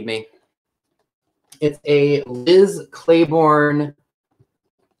never paid me. It's a Liz Claiborne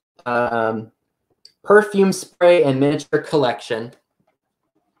perfume spray and miniature collection.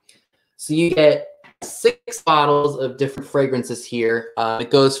 So you get 6 bottles of different fragrances here.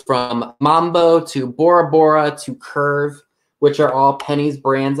 It goes from Mambo to Bora Bora to Curve, which are all Penny's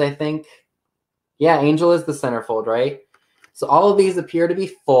brands, I think. Yeah, Angel is the centerfold, right? So all of these appear to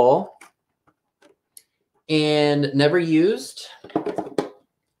be full and never used.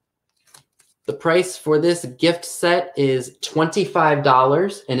 The price for this gift set is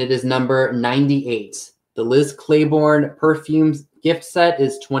 $25, and it is number 98. The Liz Claiborne perfumes gift set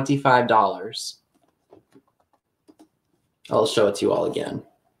is $25. I'll show it to you all again.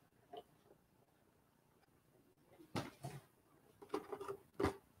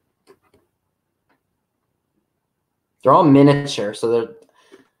 They're all miniature, so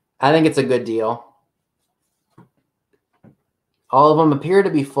I think it's a good deal. All of them appear to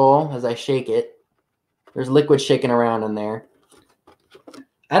be full as I shake it. There's liquid shaking around in there.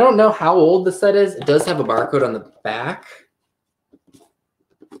 I don't know how old the set is. It does have a barcode on the back.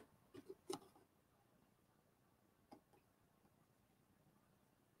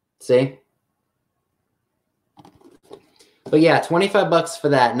 See? But yeah, 25 bucks for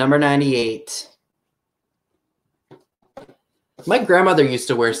that, number 98. My grandmother used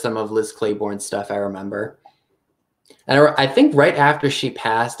to wear some of Liz Claiborne stuff, I remember. And I think right after she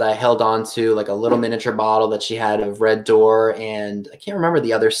passed, I held on to like a little miniature bottle that she had of Red Door, and I can't remember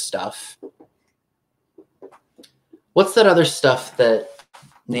the other stuff. What's that other stuff that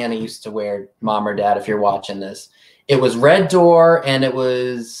Nana used to wear, Mom or Dad, if you're watching this? It was Red Door, and it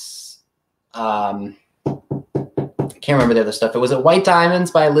was, I can't remember the other stuff. It was at White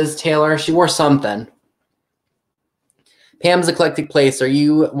Diamonds by Liz Taylor. She wore something. Pam's Eclectic Place, are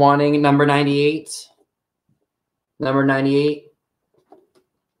you wanting number 98? Number 98.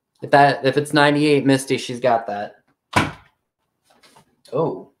 If it's 98, Misty, she's got that.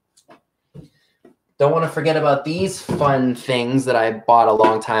 Oh. Don't want to forget about these fun things that I bought a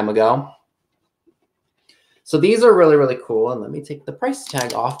long time ago. So these are really, really cool. And let me take the price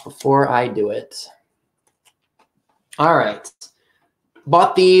tag off before I do it. All right.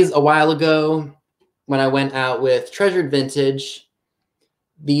 Bought these a while ago when I went out with Treasured Vintage.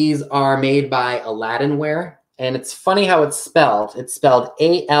 These are made by Aladdinware. And it's funny how it's spelled. It's spelled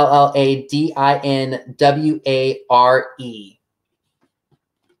Alladinware.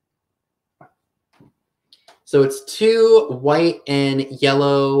 So it's 2 white and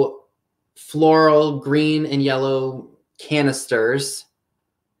yellow, floral, green and yellow canisters.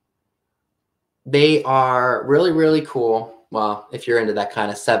 They are really, really cool. Well, if you're into that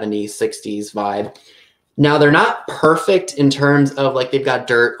kind of 70s, 60s vibe. Now, they're not perfect in terms of like they've got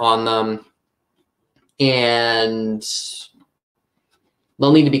dirt on them. And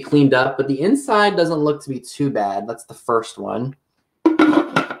they'll need to be cleaned up, but the inside doesn't look to be too bad. That's the first one.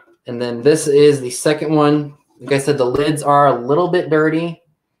 And then this is the second one. Like I said, the lids are a little bit dirty.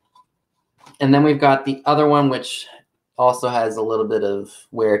 And then we've got the other one, which also has a little bit of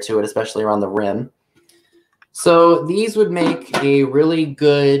wear to it, especially around the rim. So these would make a really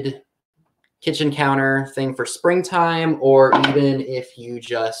good kitchen counter thing for springtime, or even if you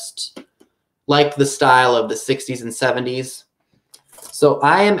just like the style of the 60s and 70s. So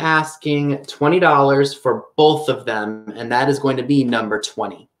I am asking $20 for both of them, and that is going to be number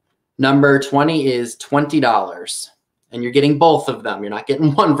 20. Number 20 is $20, and you're getting both of them. You're not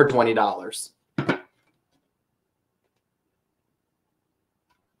getting one for $20.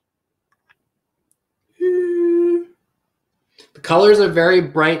 The colors are very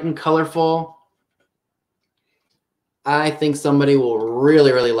bright and colorful. I think somebody will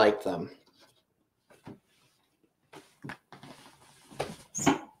really, really like them.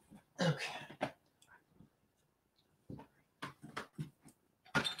 Okay.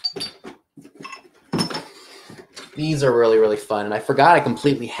 These are really, really fun, and I forgot I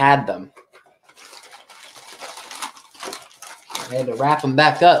completely had them. I had to wrap them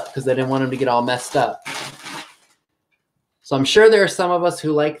back up because I didn't want them to get all messed up. So I'm sure there are some of us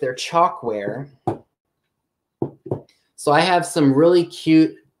who like their chalkware. So I have some really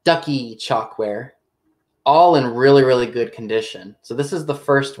cute ducky chalkware, all in really, really good condition. So this is the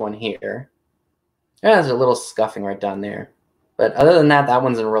first one here. Yeah, there's a little scuffing right down there. But other than that, that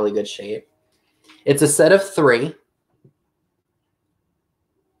one's in really good shape. It's a set of 3.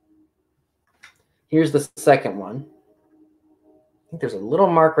 Here's the second one. I think there's a little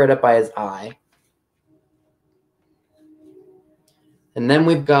mark right up by his eye. And then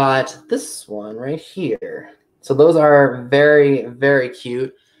we've got this one right here. So those are very, very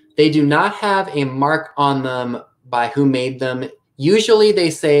cute. They do not have a mark on them by who made them. Usually they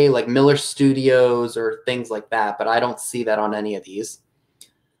say like Miller Studios or things like that, but I don't see that on any of these.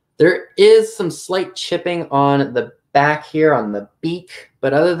 There is some slight chipping on the back here on the beak,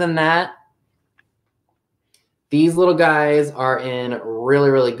 but other than that, these little guys are in really,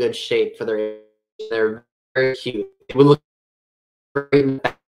 really good shape for their age. They're very cute. It would look great in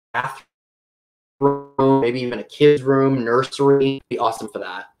the bathroom, maybe even a kid's room, nursery. It'd be awesome for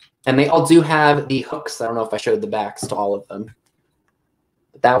that. And they all do have the hooks. I don't know if I showed the backs to all of them.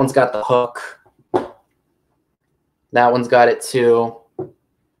 But that one's got the hook. That one's got it too.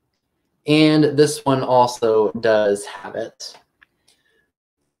 And this one also does have it.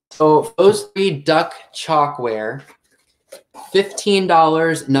 So those 3 duck chalkware,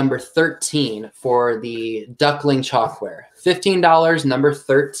 $15, number 13 for the duckling chalkware. $15, number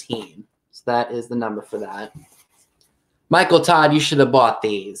 13. So that is the number for that. Michael Todd, you should have bought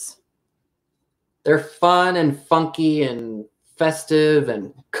these. They're fun and funky and festive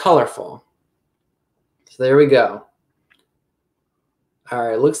and colorful. So there we go. All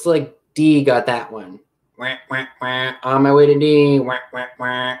right, looks like D got that one. On my way to D.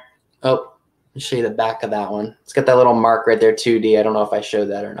 Oh, let me show you the back of that one. It's got that little mark right there, 2D. I don't know if I showed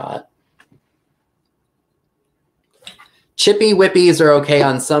that or not. Chippy Whippies are okay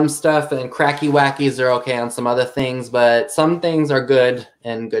on some stuff, and Cracky Wackies are okay on some other things, but some things are good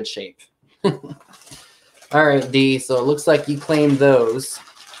and good shape. All right, D, so it looks like you claimed those.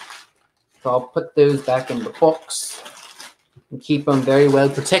 So I'll put those back in the box and keep them very well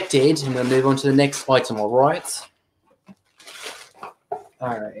protected, and we'll move on to the next item, all right?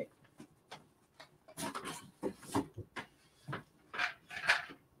 All right.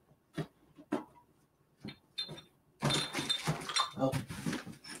 Oh.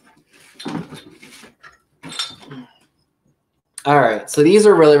 All right, so these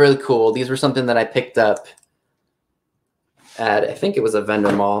are really, really cool. These were something that I picked up at, I think it was a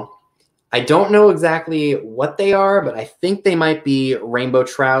vendor mall. I don't know exactly what they are, but I think they might be rainbow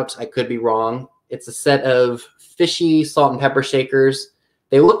trout. I could be wrong. It's a set of fishy salt and pepper shakers.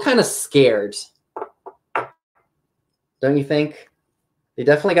 They look kind of scared. Don't you think? They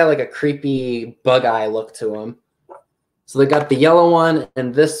definitely got like a creepy bug eye look to them. So they got the yellow one,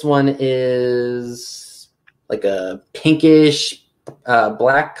 and this one is like a pinkish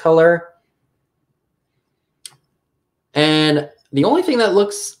black color. And the only thing that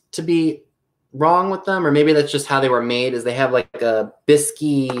looks to be wrong with them, or maybe that's just how they were made, is they have like a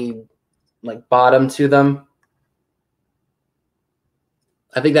biscuity like bottom to them.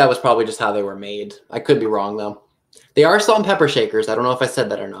 I think that was probably just how they were made. I could be wrong though. They are salt and pepper shakers. I don't know if I said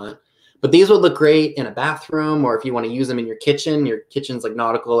that or not. But these would look great in a bathroom, or if you want to use them in your kitchen's like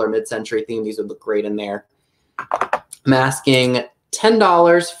nautical or mid-century theme, these would look great in there. I'm asking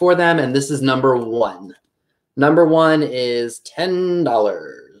 $10 for them, and this is number 1. Number 1 is $10.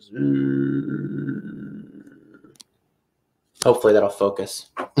 Hopefully that'll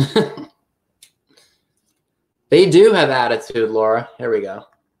focus. They do have attitude, Laura. Here we go.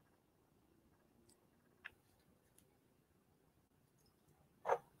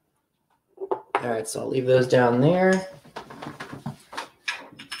 All right, so I'll leave those down there.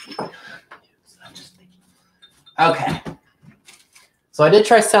 Okay. So I did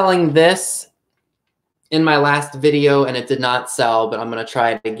try selling this in my last video, and it did not sell, but I'm going to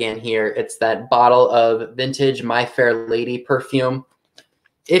try it again here. It's that bottle of vintage My Fair Lady perfume.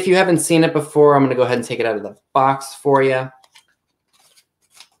 If you haven't seen it before, I'm going to go ahead and take it out of the box for you.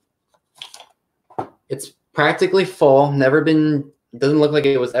 It's practically full, never been, doesn't look like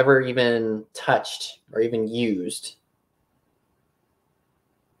it was ever even touched or even used.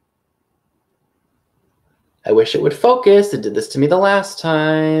 I wish it would focus. It did this to me the last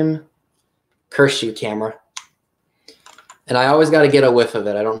time. Curse you, camera. And I always got to get a whiff of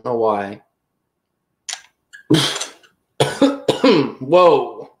it. I don't know why.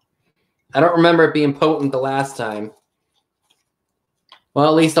 Whoa. I don't remember it being potent the last time. Well,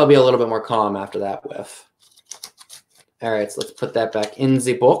 at least I'll be a little bit more calm after that whiff. All right, so let's put that back in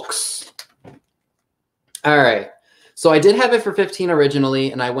the box. All right. So I did have it for $15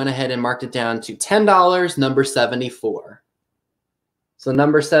 originally, and I went ahead and marked it down to $10, number 74. So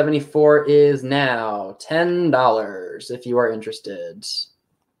number 74 is now $10 if you are interested.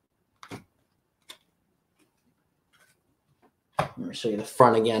 Let me show you the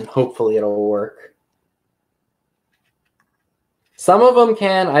front again. Hopefully it'll work. Some of them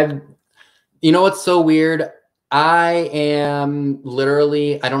can. You know what's so weird? I am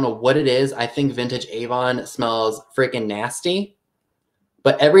literally, I don't know what it is. I think vintage Avon smells freaking nasty.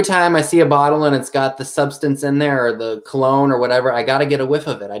 But every time I see a bottle and it's got the substance in there or the cologne or whatever, I got to get a whiff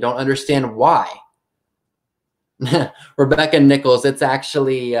of it. I don't understand why. Rebecca Nichols, it's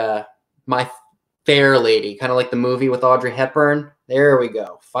actually my fair lady, kind of like the movie with Audrey Hepburn. There we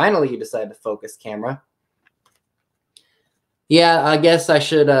go. Finally, you decided to focus, camera. Yeah, I guess I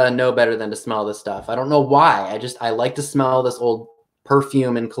should know better than to smell this stuff. I don't know why. I like to smell this old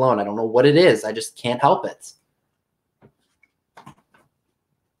perfume and cologne. I don't know what it is. I just can't help it.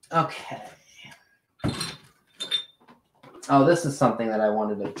 Okay. Oh, this is something that I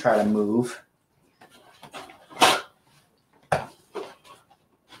wanted to try to move.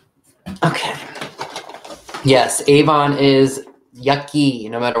 Okay. Yes, Avon is yucky,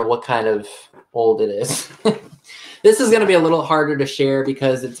 no matter what kind of old it is. This is going to be a little harder to share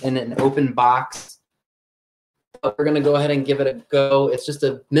because it's in an open box. But we're going to go ahead and give it a go. It's just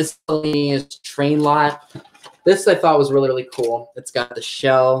a miscellaneous train lot. This I thought was really, really cool. It's got the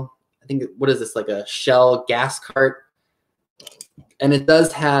Shell. I think, what is this, like a Shell gas cart? And it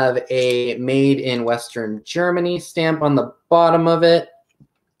does have a made in Western Germany stamp on the bottom of it.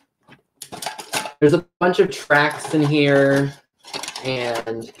 There's a bunch of tracks in here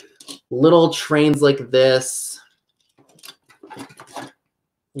and little trains like this.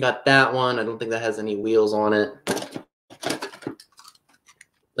 Got that one. I don't think that has any wheels on it. I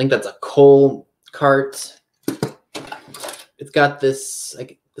think that's a coal cart. It's got this,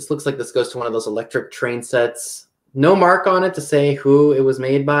 like, this looks like this goes to one of those electric train sets. No mark on it to say who it was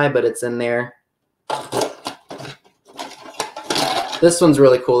made by, but it's in there. This one's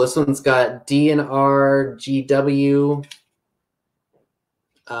really cool. This one's got DNR GW.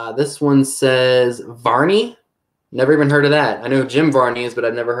 This one says Varney. Never even heard of that. I know Jim Varney's, but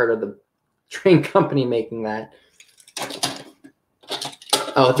I've never heard of the train company making that.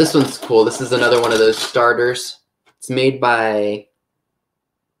 Oh, this one's cool. This is another one of those starters. It's made by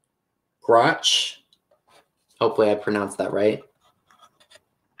Grotch. Hopefully I pronounced that right.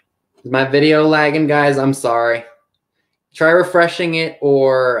 Is my video lagging, guys? I'm sorry. Try refreshing it,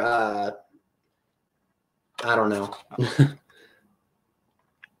 or I don't know.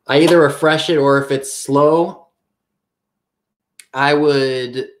 I either refresh it, or if it's slow, I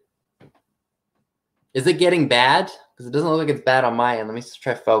would. Is it getting bad? Because it doesn't look like it's bad on my end. Let me just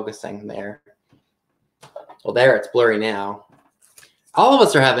try focusing there. Well, there, it's blurry now. All of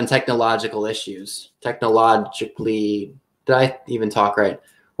us are having technological issues. Technologically, did I even talk right?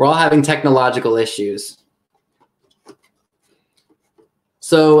 We're all having technological issues.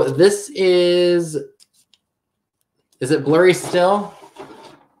 So this is it blurry still?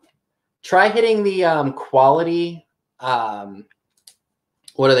 Try hitting the quality,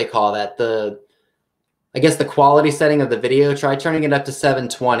 what do they call that? I guess the quality setting of the video. Try turning it up to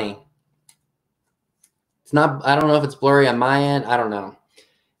 720. It's not, I don't know if it's blurry on my end. I don't know.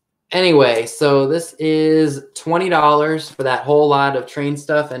 Anyway, so this is $20 for that whole lot of train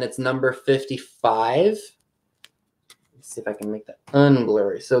stuff, and it's number 55. Let's see if I can make that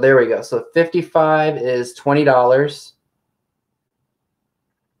unblurry. So there we go. So 55 is $20.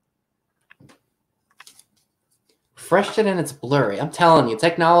 Refreshed it and it's blurry. I'm telling you,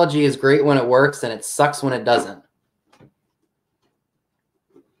 technology is great when it works and it sucks when it doesn't.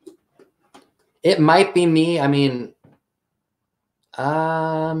 It might be me. I mean,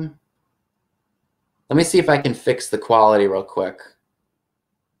 let me see if I can fix the quality real quick.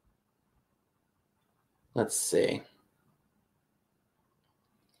 Let's see.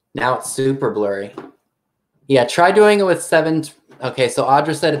 Now it's super blurry. Yeah, try doing it with 7. Okay, so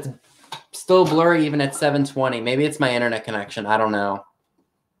Audra said it's still blurry even at 720. Maybe it's my internet connection. I don't know.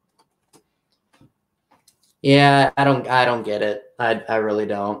 Yeah, I don't get it. I really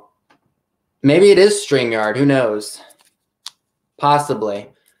don't. Maybe it is StreamYard. Who knows? Possibly.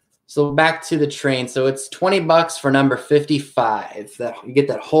 So back to the train. So it's $20 for number 55. That you get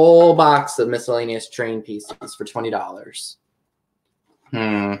that whole box of miscellaneous train pieces for $20.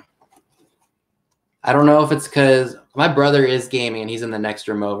 I don't know if it's because my brother is gaming and he's in the next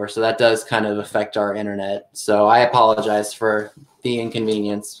room over, so that does kind of affect our internet. So I apologize for the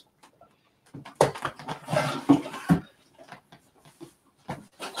inconvenience.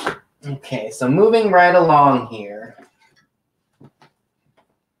 Okay, so moving right along here.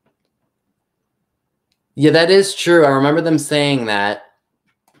 Yeah, that is true. I remember them saying that.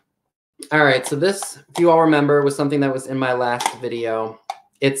 All right, so this, if you all remember, was something that was in my last video.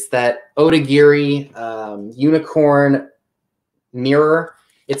 It's that Otagiri unicorn mirror.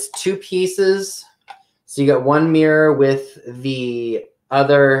 It's 2 pieces. So you got one mirror with the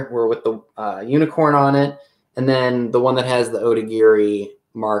other, or with the unicorn on it, and then the one that has the Otagiri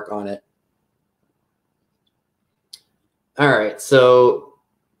mark on it. All right, so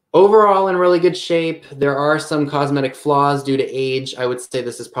overall in really good shape. There are some cosmetic flaws due to age. I would say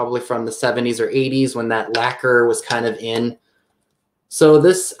this is probably from the 70s or 80s when that lacquer was kind of in. So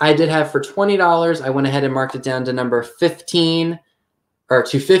this I did have for $20. I went ahead and marked it down to number 15, or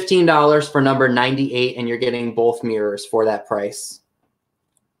to $15 for number 98, and you're getting both mirrors for that price.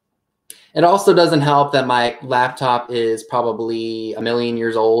 It also doesn't help that my laptop is probably a million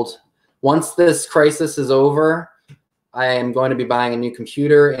years old. Once this crisis is over, I am going to be buying a new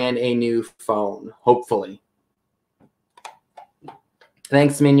computer and a new phone, hopefully.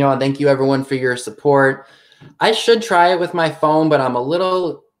 Thanks, Mignon. Thank you, everyone, for your support. I should try it with my phone, but I'm a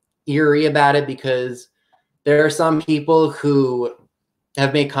little eerie about it because there are some people who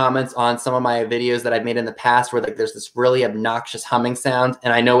have made comments on some of my videos that I've made in the past where like there's this really obnoxious humming sound,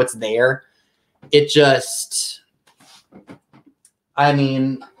 and I know it's there. It just, I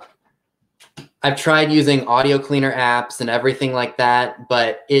mean, I've tried using audio cleaner apps and everything like that,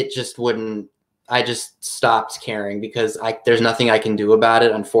 but it just wouldn't. I just stopped caring because there's nothing I can do about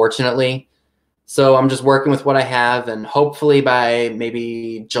it, unfortunately. So I'm just working with what I have, and hopefully by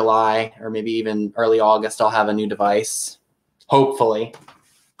maybe July or maybe even early August, I'll have a new device. Hopefully.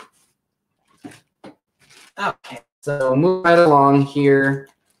 Okay, so move right along here.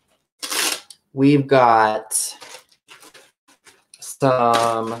 We've got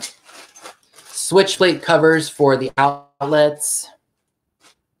some switch plate covers for the outlets.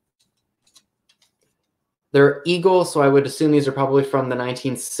 They're Eagle, so I would assume these are probably from the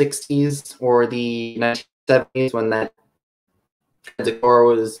 1960s or the 1970s when that decor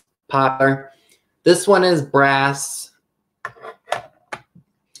was popular. This one is brass.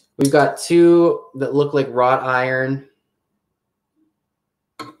 We've got two that look like wrought iron.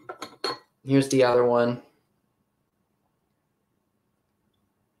 Here's the other one.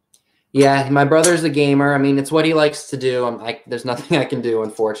 Yeah, my brother's a gamer. I mean, it's what he likes to do. There's nothing I can do,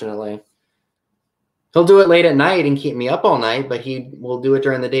 unfortunately. He'll do it late at night and keep me up all night, but he will do it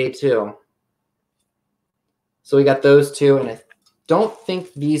during the day too. So we got those two, and I don't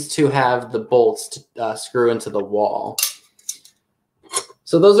think these two have the bolts to screw into the wall.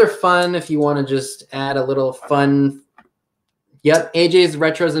 So those are fun if you want to just add a little fun. Yep, AJ's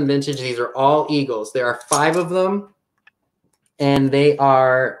Retros and Vintage. These are all Eagles. There are 5 of them, and they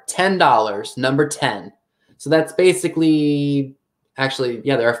are $10, number 10. So that's basically, actually,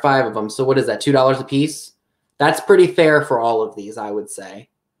 yeah, there are 5 of them. So what is that, $2 a piece? That's pretty fair for all of these, I would say.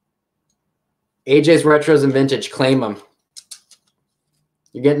 AJ's Retros and Vintage, claim them.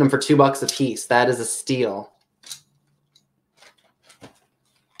 You're getting them for $2 a piece. That is a steal.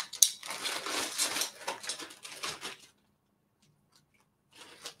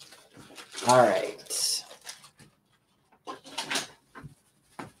 All right.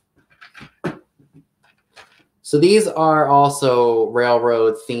 So these are also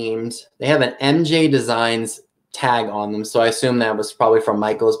railroad themed. They have an MJ Designs tag on them. So I assume that was probably from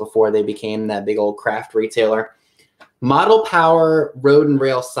Michael's before they became that big old craft retailer. Model Power road and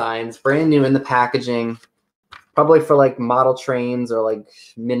rail signs, brand new in the packaging. Probably for like model trains or like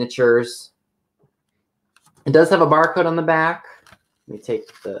miniatures. It does have a barcode on the back. Let me take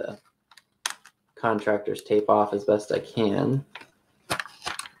the contractor's tape off as best I can.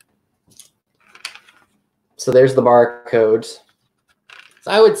 So there's the barcode.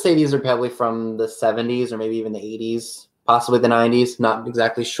 So I would say these are probably from the 70s or maybe even the 80s, possibly the 90s. Not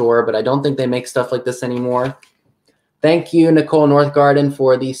exactly sure, but I don't think they make stuff like this anymore. Thank you, Nicole Northgarden,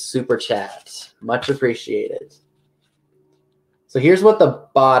 for the super chat. Much appreciated. So here's what the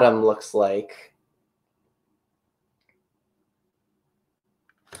bottom looks like.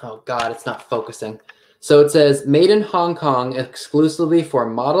 Oh, God, it's not focusing. So it says, made in Hong Kong exclusively for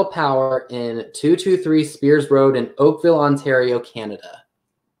Model Power in 223 Spears Road in Oakville, Ontario, Canada.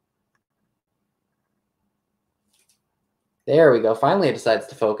 There we go. Finally, it decides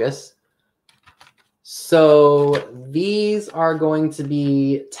to focus. So these are going to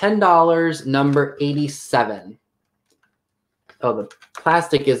be $10, number 87. Oh, the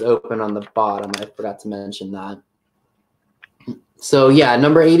plastic is open on the bottom. I forgot to mention that. So yeah,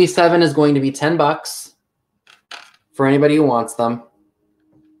 number 87 is going to be $10 for anybody who wants them.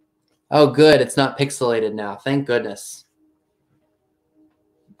 Oh, good. It's not pixelated now. Thank goodness.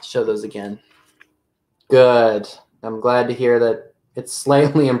 Show those again. Good. I'm glad to hear that it's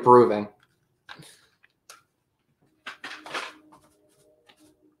slightly improving.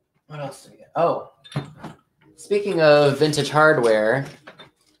 What else do we get? Oh, speaking of vintage hardware,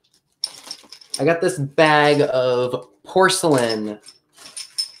 I got this bag of porcelain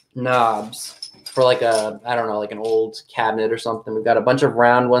knobs for like a, I don't know, like an old cabinet or something. We've got a bunch of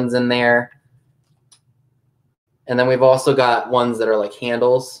round ones in there. And then we've also got ones that are like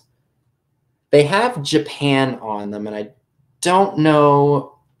handles. They have Japan on them, and I don't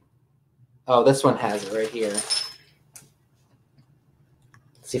know. Oh, this one has it right here. Let's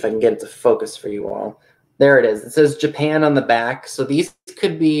see if I can get it to focus for you all. There it is. It says Japan on the back. So these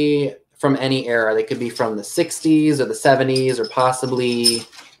could be from any era. They could be from the 60s or the 70s or possibly,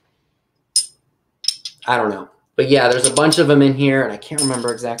 I don't know. But yeah, there's a bunch of them in here, and I can't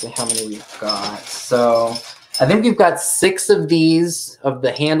remember exactly how many we've got. So I think we've got 6 of these, of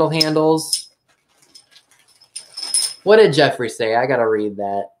the handles. What did Jeffrey say? I got to read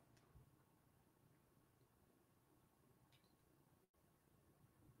that.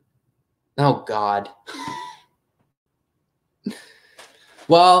 Oh, God.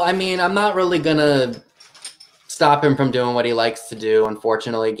 Well, I mean, I'm not really going to stop him from doing what he likes to do.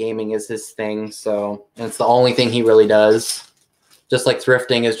 Unfortunately, gaming is his thing, so it's the only thing he really does. Just like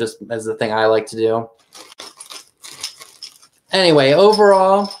thrifting is the thing I like to do. Anyway,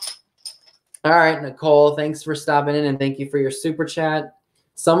 overall, all right, Nicole, thanks for stopping in and thank you for your super chat.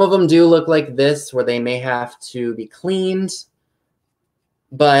 Some of them do look like this, where they may have to be cleaned,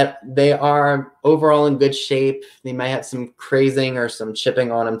 but they are overall in good shape. They might have some crazing or some chipping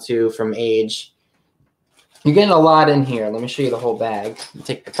on them too from age. You're getting a lot in here. Let me show you the whole bag.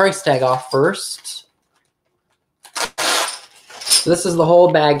 Take the price tag off first. So this is the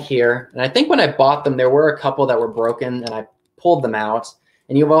whole bag here. And I think when I bought them, there were a couple that were broken and I pulled them out.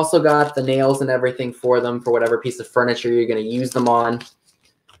 And you've also got the nails and everything for them for whatever piece of furniture you're going to use them on.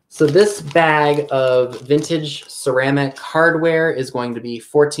 So this bag of vintage ceramic hardware is going to be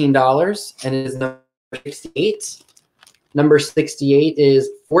 $14 and it is number 68. Number 68 is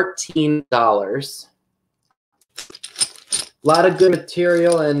 $14. A lot of good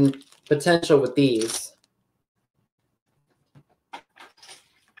material and potential with these.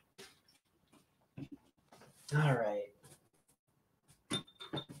 All right.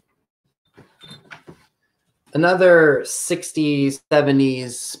 Another 60s,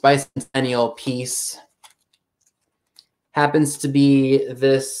 70s bicentennial piece happens to be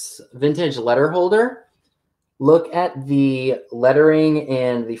this vintage letter holder. Look at the lettering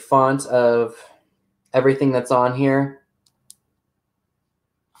and the font of everything that's on here.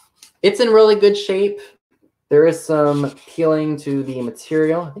 It's in really good shape. There is some peeling to the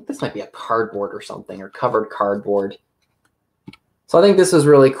material. I think this might be a cardboard or something, or covered cardboard. So I think this is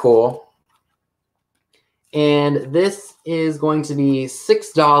really cool. And this is going to be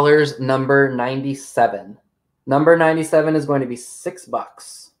 $6, number 97. Number 97 is going to be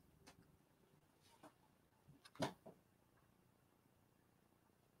 $6.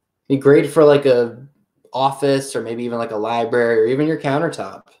 Be great for like a office or maybe even like a library or even your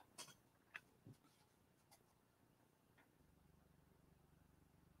countertop.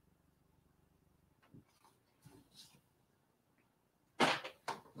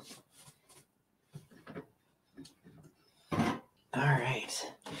 All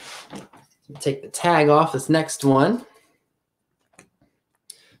right, take the tag off this next one.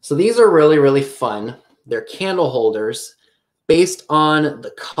 So these are really, really fun. They're candle holders. Based on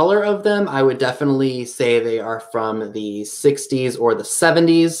the color of them, I would definitely say they are from the 60s or the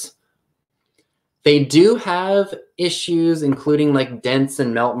 70s. They do have issues, including like dents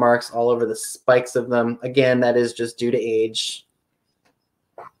and melt marks all over the spikes of them. Again, that is just due to age.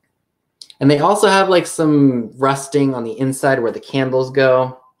 And they also have like some rusting on the inside where the candles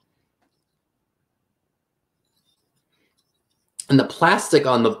go. And the plastic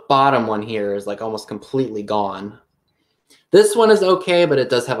on the bottom one here is like almost completely gone. This one is okay, but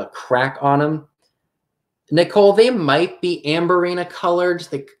it does have a crack on them. Nicole, they might be amberina colored.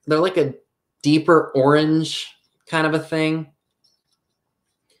 They're like a deeper orange kind of a thing.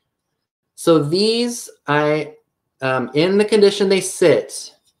 So these, in the condition they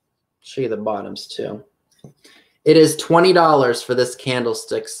sit, show you the bottoms too. It is $20 for this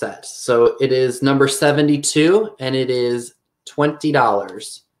candlestick set. So it is number 72 and it is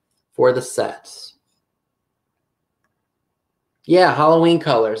 $20 for the set. Yeah, Halloween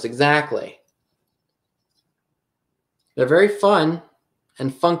colors, exactly. They're very fun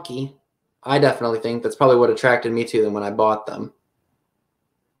and funky. I definitely think that's probably what attracted me to them when I bought them.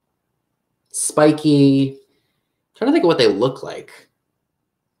 Spiky. I'm trying to think of what they look like.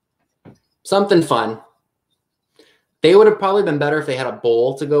 Something fun. They would have probably been better if they had a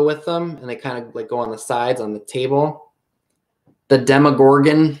bowl to go with them and they kind of like go on the sides on the table. The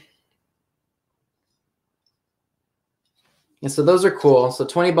Demogorgon. And so those are cool. So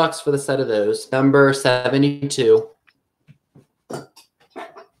 20 bucks for the set of those. Number 72.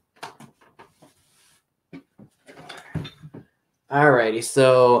 Alrighty,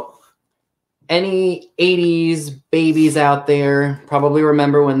 so any 80s babies out there probably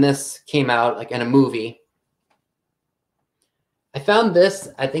remember when this came out, like in a movie. I found this,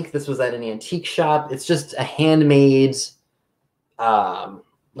 I think this was at an antique shop. It's just a handmade, like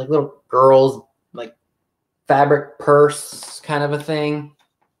little girl's like fabric purse kind of a thing.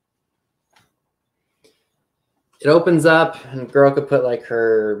 It opens up and a girl could put like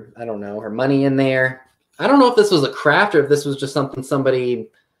her, I don't know, her money in there. I don't know if this was a craft or if this was just something somebody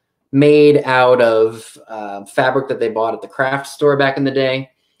made out of fabric that they bought at the craft store back in the day.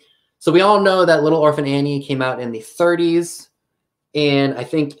 So we all know that Little Orphan Annie came out in the 30s. And I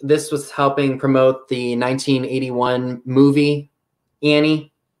think this was helping promote the 1981 movie,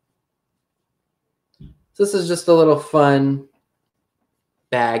 Annie. So this is just a little fun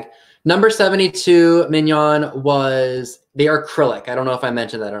bag. Number 72, Mignon, was, they are acrylic. I don't know if I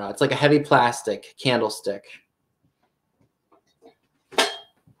mentioned that or not. It's like a heavy plastic candlestick.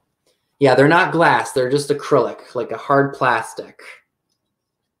 Yeah, they're not glass. They're just acrylic, like a hard plastic.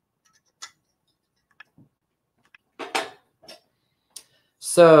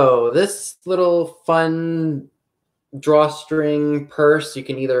 So this little fun drawstring purse, you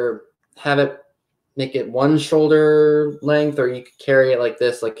can either have it, make it one shoulder length, or you could carry it like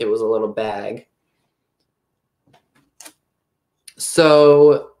this, like it was a little bag.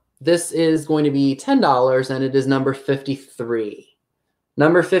 So this is going to be $10, and it is number 53.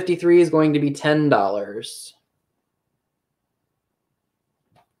 Number 53 is going to be $10.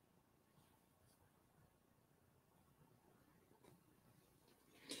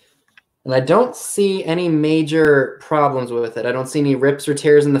 And I don't see any major problems with it. I don't see any rips or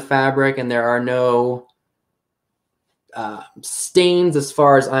tears in the fabric, and there are no stains as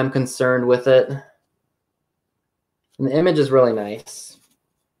far as I'm concerned with it. And the image is really nice.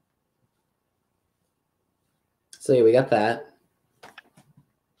 So yeah, we got that.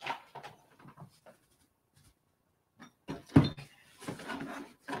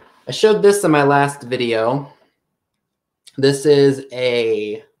 I showed this in my last video. This is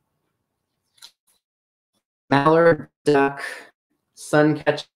a mallard duck sun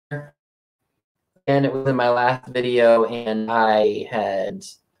catcher, and it was in my last video, and I had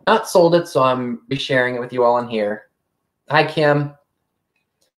not sold it, so I'm resharing it with you all on here. Hi, Kim.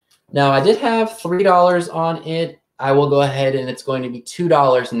 Now, I did have $3 on it. I will go ahead, and it's going to be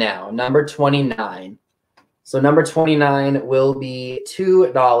 $2 now, number 29. So number 29 will be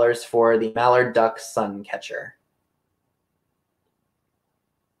 $2 for the mallard duck sun catcher.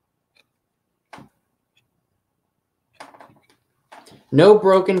 No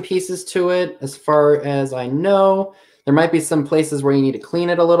broken pieces to it, as far as I know. There might be some places where you need to clean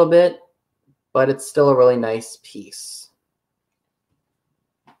it a little bit, but it's still a really nice piece.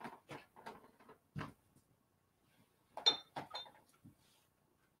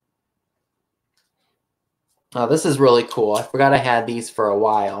 Oh, this is really cool. I forgot I had these for a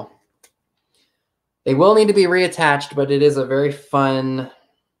while. They will need to be reattached, but it is a very fun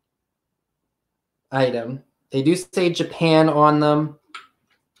item. They do say Japan on them.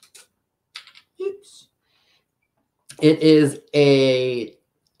 Oops. It is a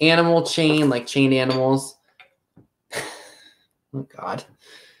animal chain, like chained animals. Oh, God.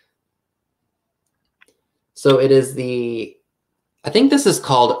 So it is the, I think this is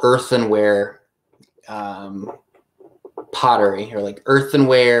called earthenware pottery, or like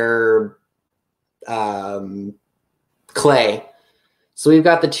earthenware clay. So we've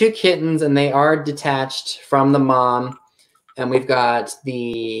got the two kittens, and they are detached from the mom. And we've got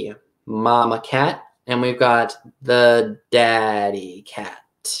the mama cat, and we've got the daddy cat.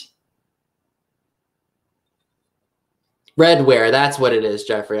 Redware, that's what it is,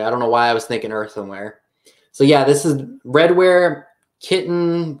 Jeffrey. I don't know why I was thinking earthenware. So yeah, this is redware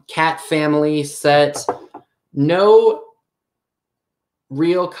kitten cat family set. No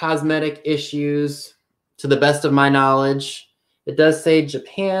real cosmetic issues to the best of my knowledge. It does say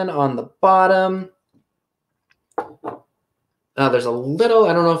Japan on the bottom. There's a little,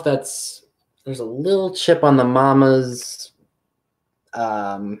 I don't know if that's, there's a little chip on the mama's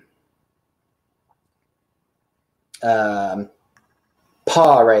paw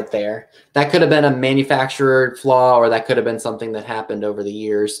right there. That could have been a manufacturer flaw, or that could have been something that happened over the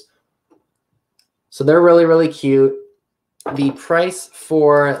years. So they're really, really cute. The price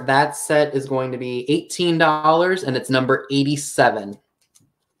for that set is going to be $18, and it's number 87.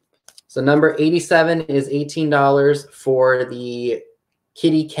 So number 87 is $18 for the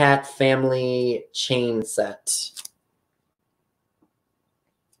kitty cat family chain set.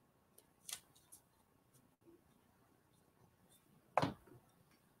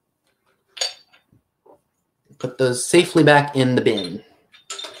 put those safely back in the bin.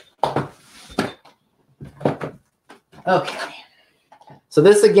 Okay. So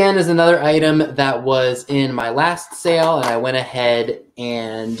this again is another item that was in my last sale, and I went ahead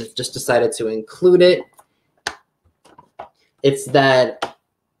and just decided to include it. It's that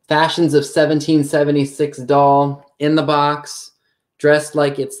Fashions of 1776 doll in the box, dressed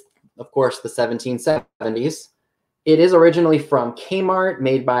like it's, of course, the 1770s. It is originally from Kmart,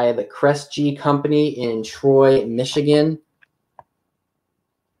 made by the Crest G Company in Troy, Michigan.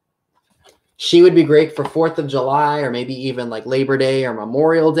 She would be great for 4th of July or maybe even like Labor Day or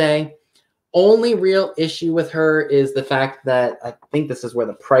Memorial Day. Only real issue with her is the fact that I think this is where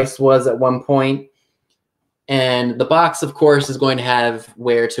the price was at one point. And the box, of course, is going to have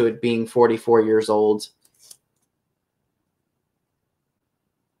wear to it being 44 years old.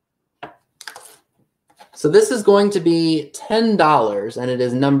 So this is going to be $10, and it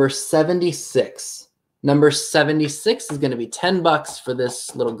is number 76. Number 76 is going to be $10 for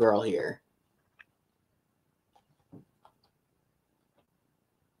this little girl here.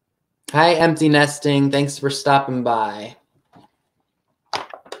 Hi, Empty Nesting. Thanks for stopping by.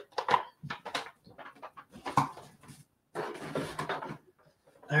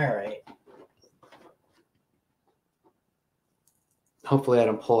 All right. Hopefully I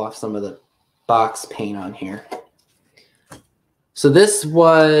don't pull off some of the box paint on here. So this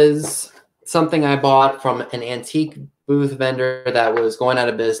was something I bought from an antique booth vendor that was going out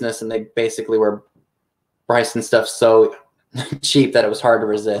of business, and they basically were pricing stuff so cheap that it was hard to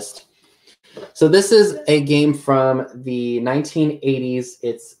resist. So this is a game from the 1980s.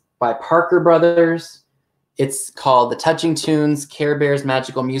 It's by Parker Brothers. It's called The Touching Tunes Care Bears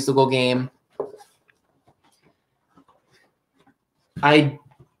Magical Musical Game. I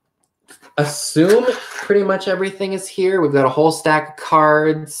assume pretty much everything is here. We've got a whole stack of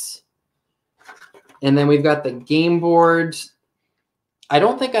cards. And then we've got the game board. I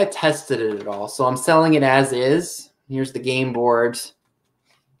don't think I tested it at all, so I'm selling it as is. Here's the game board.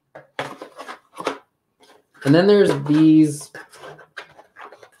 And then there's these.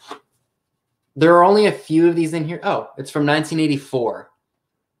 There are only a few of these in here. Oh, it's from 1984.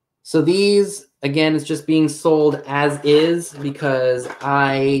 So these, again, it's just being sold as is because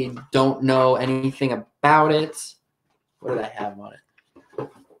I don't know anything about it. What did I have on it?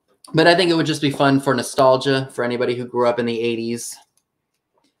 But I think it would just be fun for nostalgia for anybody who grew up in the 80s.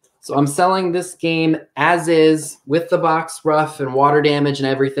 So I'm selling this game as is with the box rough and water damage and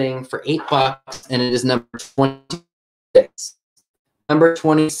everything for $8, and it is number 26. Number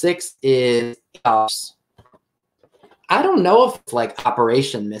 26 is $8. I don't know if it's like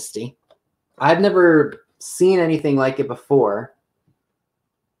Operation Misty. I've never seen anything like it before.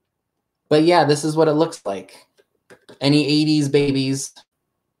 But yeah, this is what it looks like. Any 80s babies,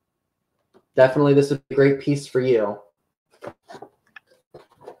 definitely this would be a great piece for you.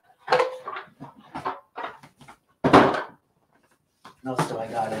 What else do I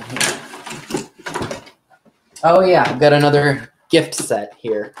got in here? Oh yeah, I've got another gift set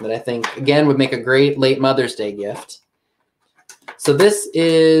here that I think, again, would make a great late Mother's Day gift. So this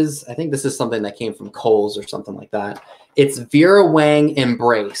is, I think this is something that came from Kohl's or something like that. It's Vera Wang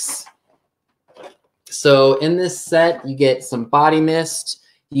Embrace. So in this set, you get some body mist,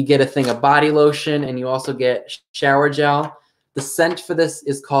 you get a thing of body lotion, and you also get shower gel. The scent for this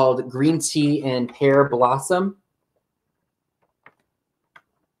is called Green Tea and Pear Blossom.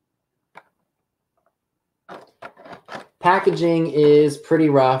 Packaging is pretty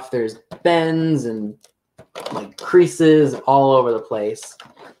rough. There's bends and like creases all over the place.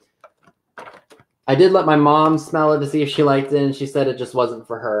 I did let my mom smell it to see if she liked it, and she said it just wasn't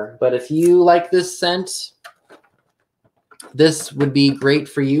for her. But if you like this scent, this would be great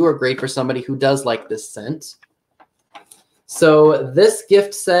for you or great for somebody who does like this scent. So this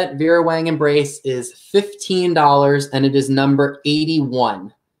gift set, Vera Wang Embrace, is $15, and it is number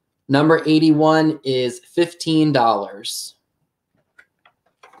 81. Number 81 is $15.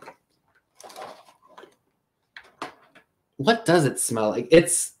 What does it smell like?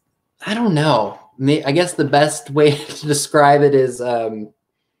 It's, I don't know. I guess the best way to describe it is, I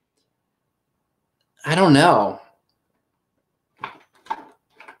don't know.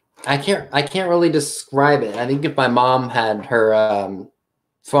 I can't really describe it. I think if my mom had her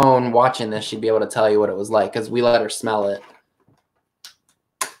phone watching this, she'd be able to tell you what it was like because we let her smell it.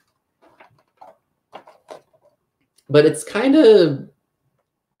 But it's kind of,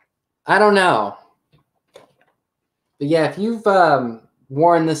 I don't know. But yeah, if you've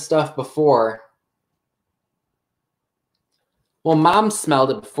worn this stuff before, well, Mom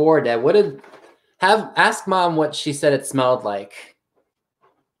smelled it before, Dad. Ask Mom what she said it smelled like.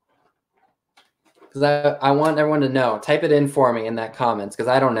 Because I want everyone to know. Type it in for me in that comments because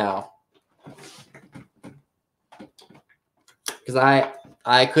I don't know. Because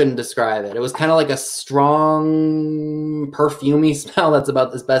I couldn't describe it. It was kind of like a strong, perfumey smell. That's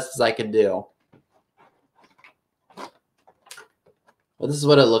about as best as I could do. Well, this is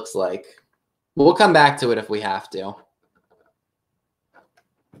what it looks like. We'll come back to it if we have to.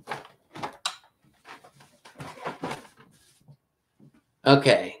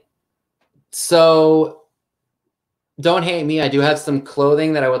 Okay. So don't hate me. I do have some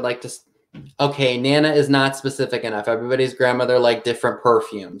clothing that I would like to... Okay, Nana is not specific enough. Everybody's grandmother liked different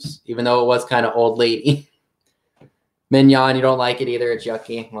perfumes, even though it was kind of old lady. Mignon, you don't like it either. It's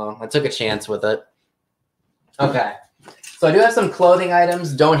yucky. Well, I took a chance with it. Okay. So I do have some clothing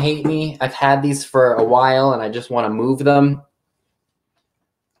items. Don't hate me. I've had these for a while, and I just want to move them.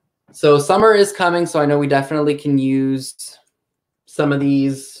 So summer is coming, so I know we definitely can use some of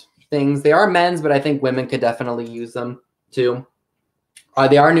these things. They are men's, but I think women could definitely use them too.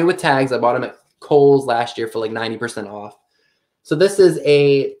 They are new with tags. I bought them at Kohl's last year for like 90% off. So this is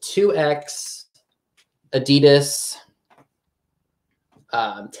a 2X Adidas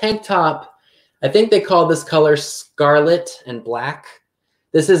tank top. I think they call this color scarlet and black.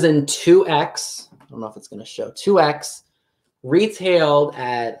 This is in 2X. I don't know if it's going to show. 2X. Retailed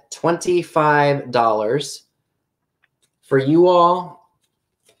at $25. For you all,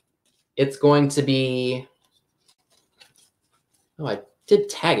 it's going to be... Oh, I did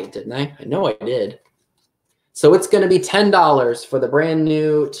tag it, didn't I? I know I did. So it's going to be $10 for the brand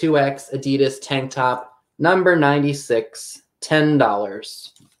new 2X Adidas tank top, number 96,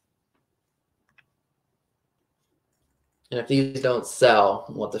 $10. And if these don't sell,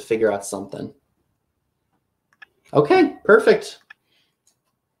 we'll have to figure out something. Okay, perfect.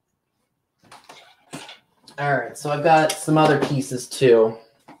 All right, so I've got some other pieces too.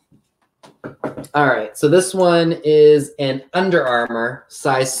 All right, so this one is an Under Armour,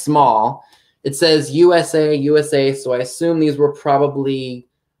 size small. It says USA, USA, so I assume these were probably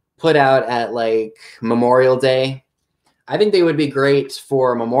put out at like Memorial Day. I think they would be great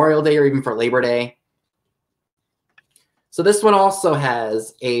for Memorial Day or even for Labor Day. So this one also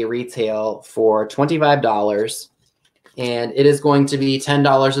has a retail for $25, and it is going to be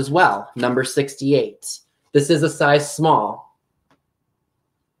 $10 as well, number 68. This is a size small.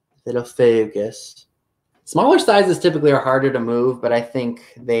 It'll focus. Smaller sizes typically are harder to move, but I think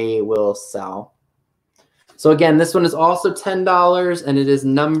they will sell. So again, this one is also $10, and it is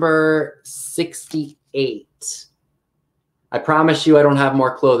number 68. I promise you I don't have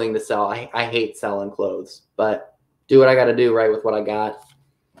more clothing to sell. I hate selling clothes, but do what I got to do right with what I got.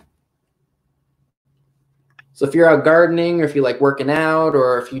 So if you're out gardening, or if you like working out,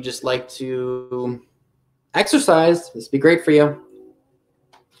 or if you just like to exercise, this would be great for you.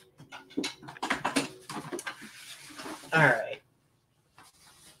 All right.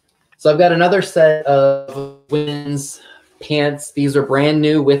 So I've got another set of women's pants. These are brand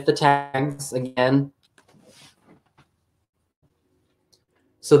new with the tags again.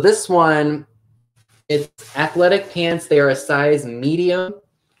 So this one, it's athletic pants. They are a size medium.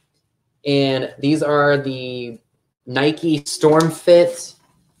 And these are the Nike Storm Fit.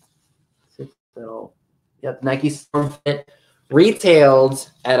 So, yep, Nike Storm Fit. Retailed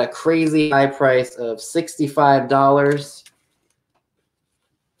at a crazy high price of $65.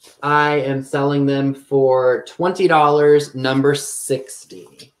 I am selling them for $20, number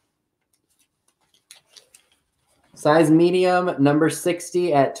 60. Size medium, number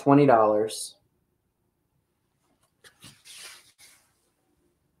 60 at $20.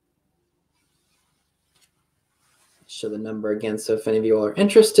 Show the number again, so if any of you are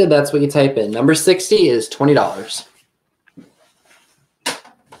interested, that's what you type in. Number 60 is $20.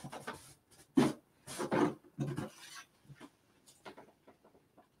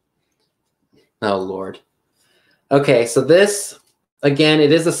 Oh, Lord. Okay, so this, again,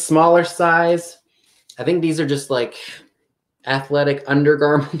 it is a smaller size. I think these are just like athletic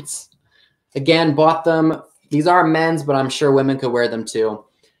undergarments. Again, bought them. These are men's, but I'm sure women could wear them too.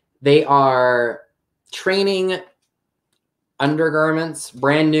 They are training undergarments,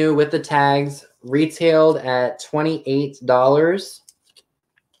 brand new with the tags, retailed at $28.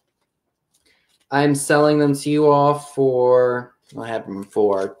 I'm selling them to you all for, I have them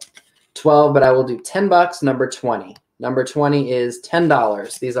for $12, but I will do $10, number 20. Number 20 is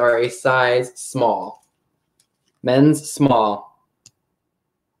 $10. These are a size small. Men's small.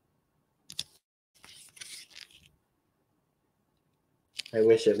 I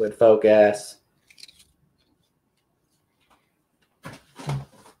wish it would focus.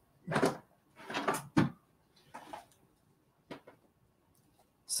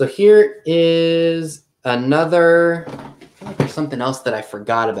 So here is another, I feel like there's something else that I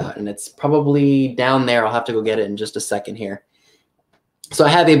forgot about, and it's probably down there. I'll have to go get it in just a second here. So I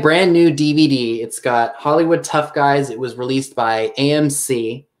have a brand new DVD. It's got Hollywood Tough Guys. It was released by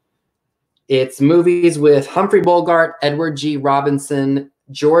AMC. It's movies with Humphrey Bogart, Edward G. Robinson,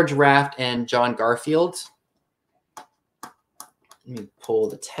 George Raft, and John Garfield. Let me pull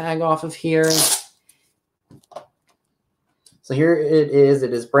the tag off of here. So here it is.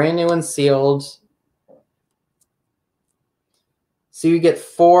 It is brand new and sealed. So you get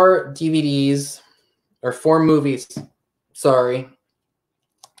 4 DVDs, or 4 movies, sorry.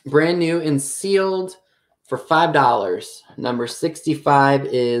 Brand new and sealed for $5. Number 65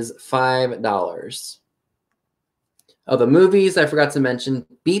 is $5. Oh, the movies I forgot to mention.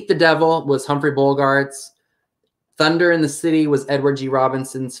 Beat the Devil was Humphrey Bogart's. Thunder in the City was Edward G.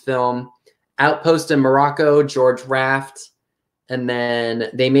 Robinson's film. Outpost in Morocco, George Raft. And then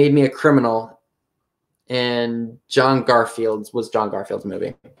They Made Me a Criminal, and John Garfield's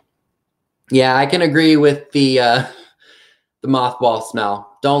movie. Yeah, I can agree with the mothball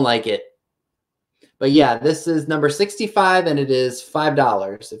smell. Don't like it. But yeah, this is number 65, and it is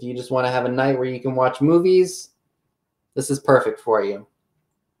 $5. If you just want to have a night where you can watch movies, this is perfect for you.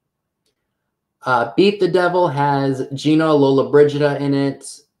 Beat the Devil has Gina Lollobrigida in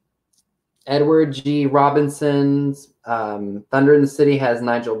it. Edward G. Robinson's Thunder in the City has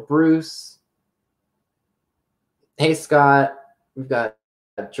Nigel Bruce. Hey, Scott. We've got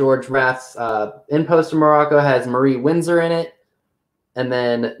George Raft's In Post in Morocco has Marie Windsor in it. And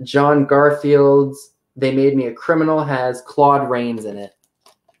then John Garfield's They Made Me a Criminal has Claude Rains in it.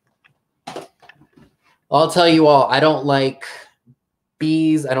 I'll tell you all, I don't like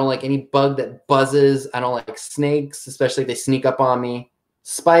bees. I don't like any bug that buzzes. I don't like snakes, especially if they sneak up on me.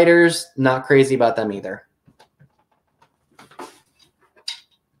 Spiders, not crazy about them either.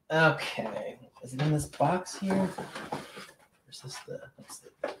 Okay. Is it in this box here? Or is this the,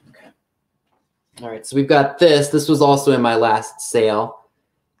 okay. All right, so we've got this. This was also in my last sale.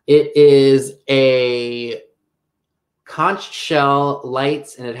 It is a conch shell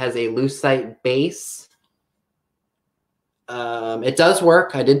lights, and it has a lucite base. It does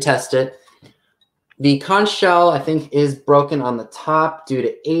work. I did test it. The conch shell, I think, is broken on the top due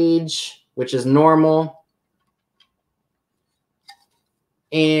to age, which is normal.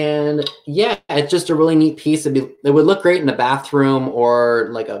 And yeah, it's just a really neat piece. It would look great in a bathroom or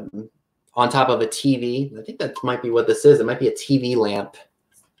like on top of a TV. I think that might be what this is. It might be a TV lamp.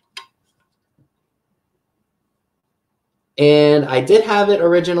 And I did have it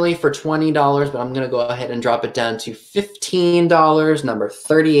originally for $20, but I'm going to go ahead and drop it down to $15, number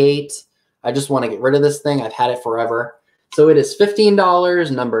 38. I just want to get rid of this thing. I've had it forever. So it is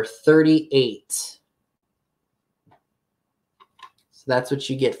 $15, number 38. So that's what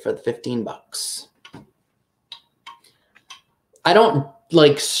you get for the 15 bucks. I don't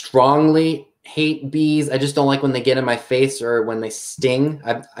like strongly hate bees. I just don't like when they get in my face or when they sting.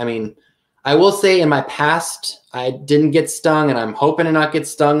 I mean, I will say in my past, I didn't get stung, and I'm hoping to not get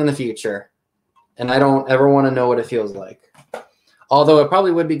stung in the future. And I don't ever want to know what it feels like. Although it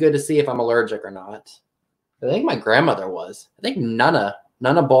probably would be good to see if I'm allergic or not. I think my grandmother was. I think Nana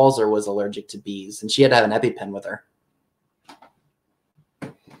Balzer was allergic to bees, and she had to have an EpiPen with her.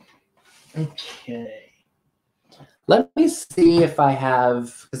 Okay. Let me see if I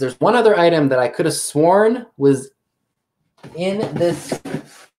have, because there's one other item that I could have sworn was in this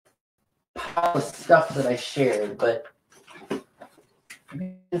pile of stuff that I shared, but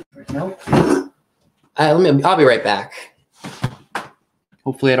nope. I'll be right back.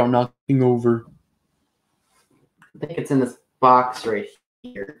 Hopefully I don't knock anything over. I think it's in this box right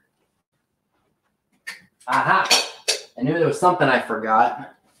here. Aha! I knew there was something I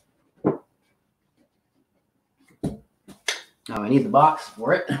forgot. Oh, I need the box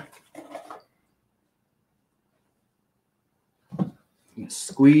for it. I'm gonna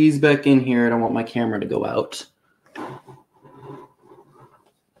squeeze back in here. I don't want my camera to go out.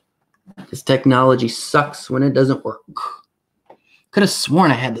 This technology sucks when it doesn't work. Could have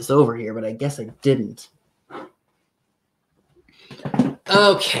sworn I had this over here, but I guess I didn't.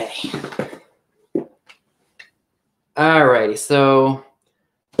 Okay. Alrighty, so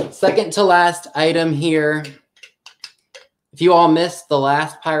second to last item here. If you all missed the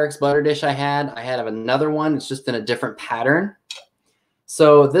last Pyrex butter dish I have another one. It's just in a different pattern.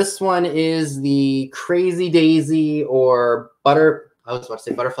 So this one is the Crazy Daisy or I was about to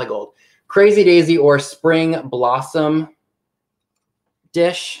say Butterfly Gold. Crazy Daisy or Spring Blossom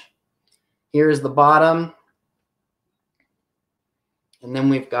dish. Here's the bottom. And then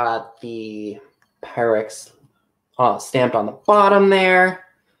we've got the Pyrex stamped on the bottom there.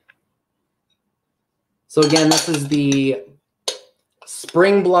 So again, this is the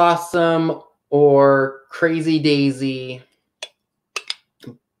Spring Blossom or Crazy Daisy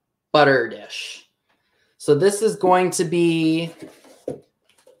butter dish. So this is going to be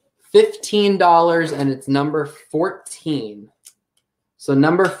 $15 and it's number 14. So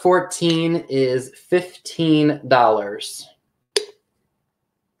number 14 is $15.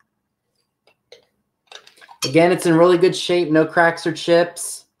 Again, it's in really good shape, no cracks or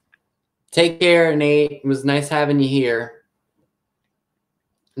chips. Take care, Nate. It was nice having you here.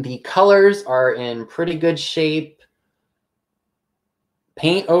 The colors are in pretty good shape.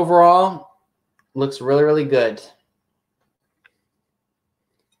 Paint overall looks really, really good.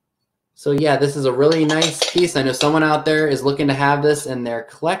 So yeah, this is a really nice piece. I know someone out there is looking to have this in their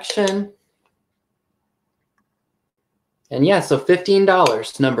collection. And yeah, so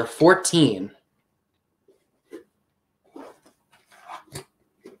 $15, number 14.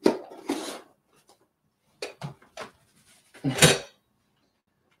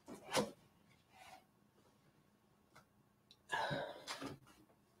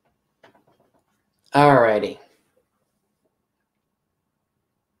 Alrighty.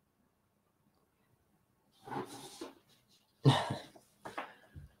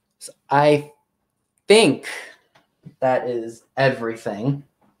 So I think that is everything.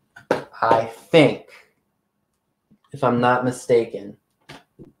 I think, if I'm not mistaken.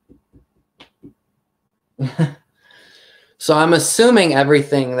 So I'm assuming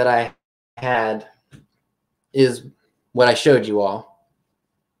everything that I had is what I showed you all.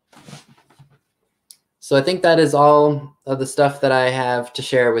 So I think that is all of the stuff that I have to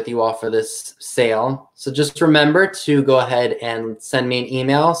share with you all for this sale. So just remember to go ahead and send me an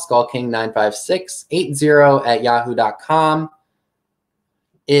email, skullking95680@yahoo.com.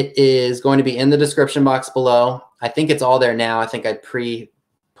 It is going to be in the description box below. I think it's all there now. I think I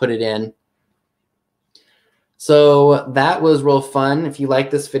put it in. So that was real fun. If you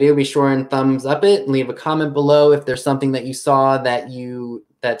like this video, be sure and thumbs up it and leave a comment below if there's something that you saw that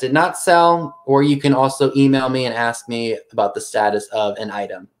did not sell, or you can also email me and ask me about the status of an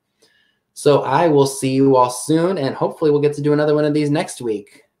item. So I will see you all soon, and hopefully we'll get to do another one of these next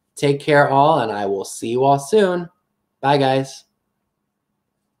week. Take care all, and I will see you all soon. Bye, guys.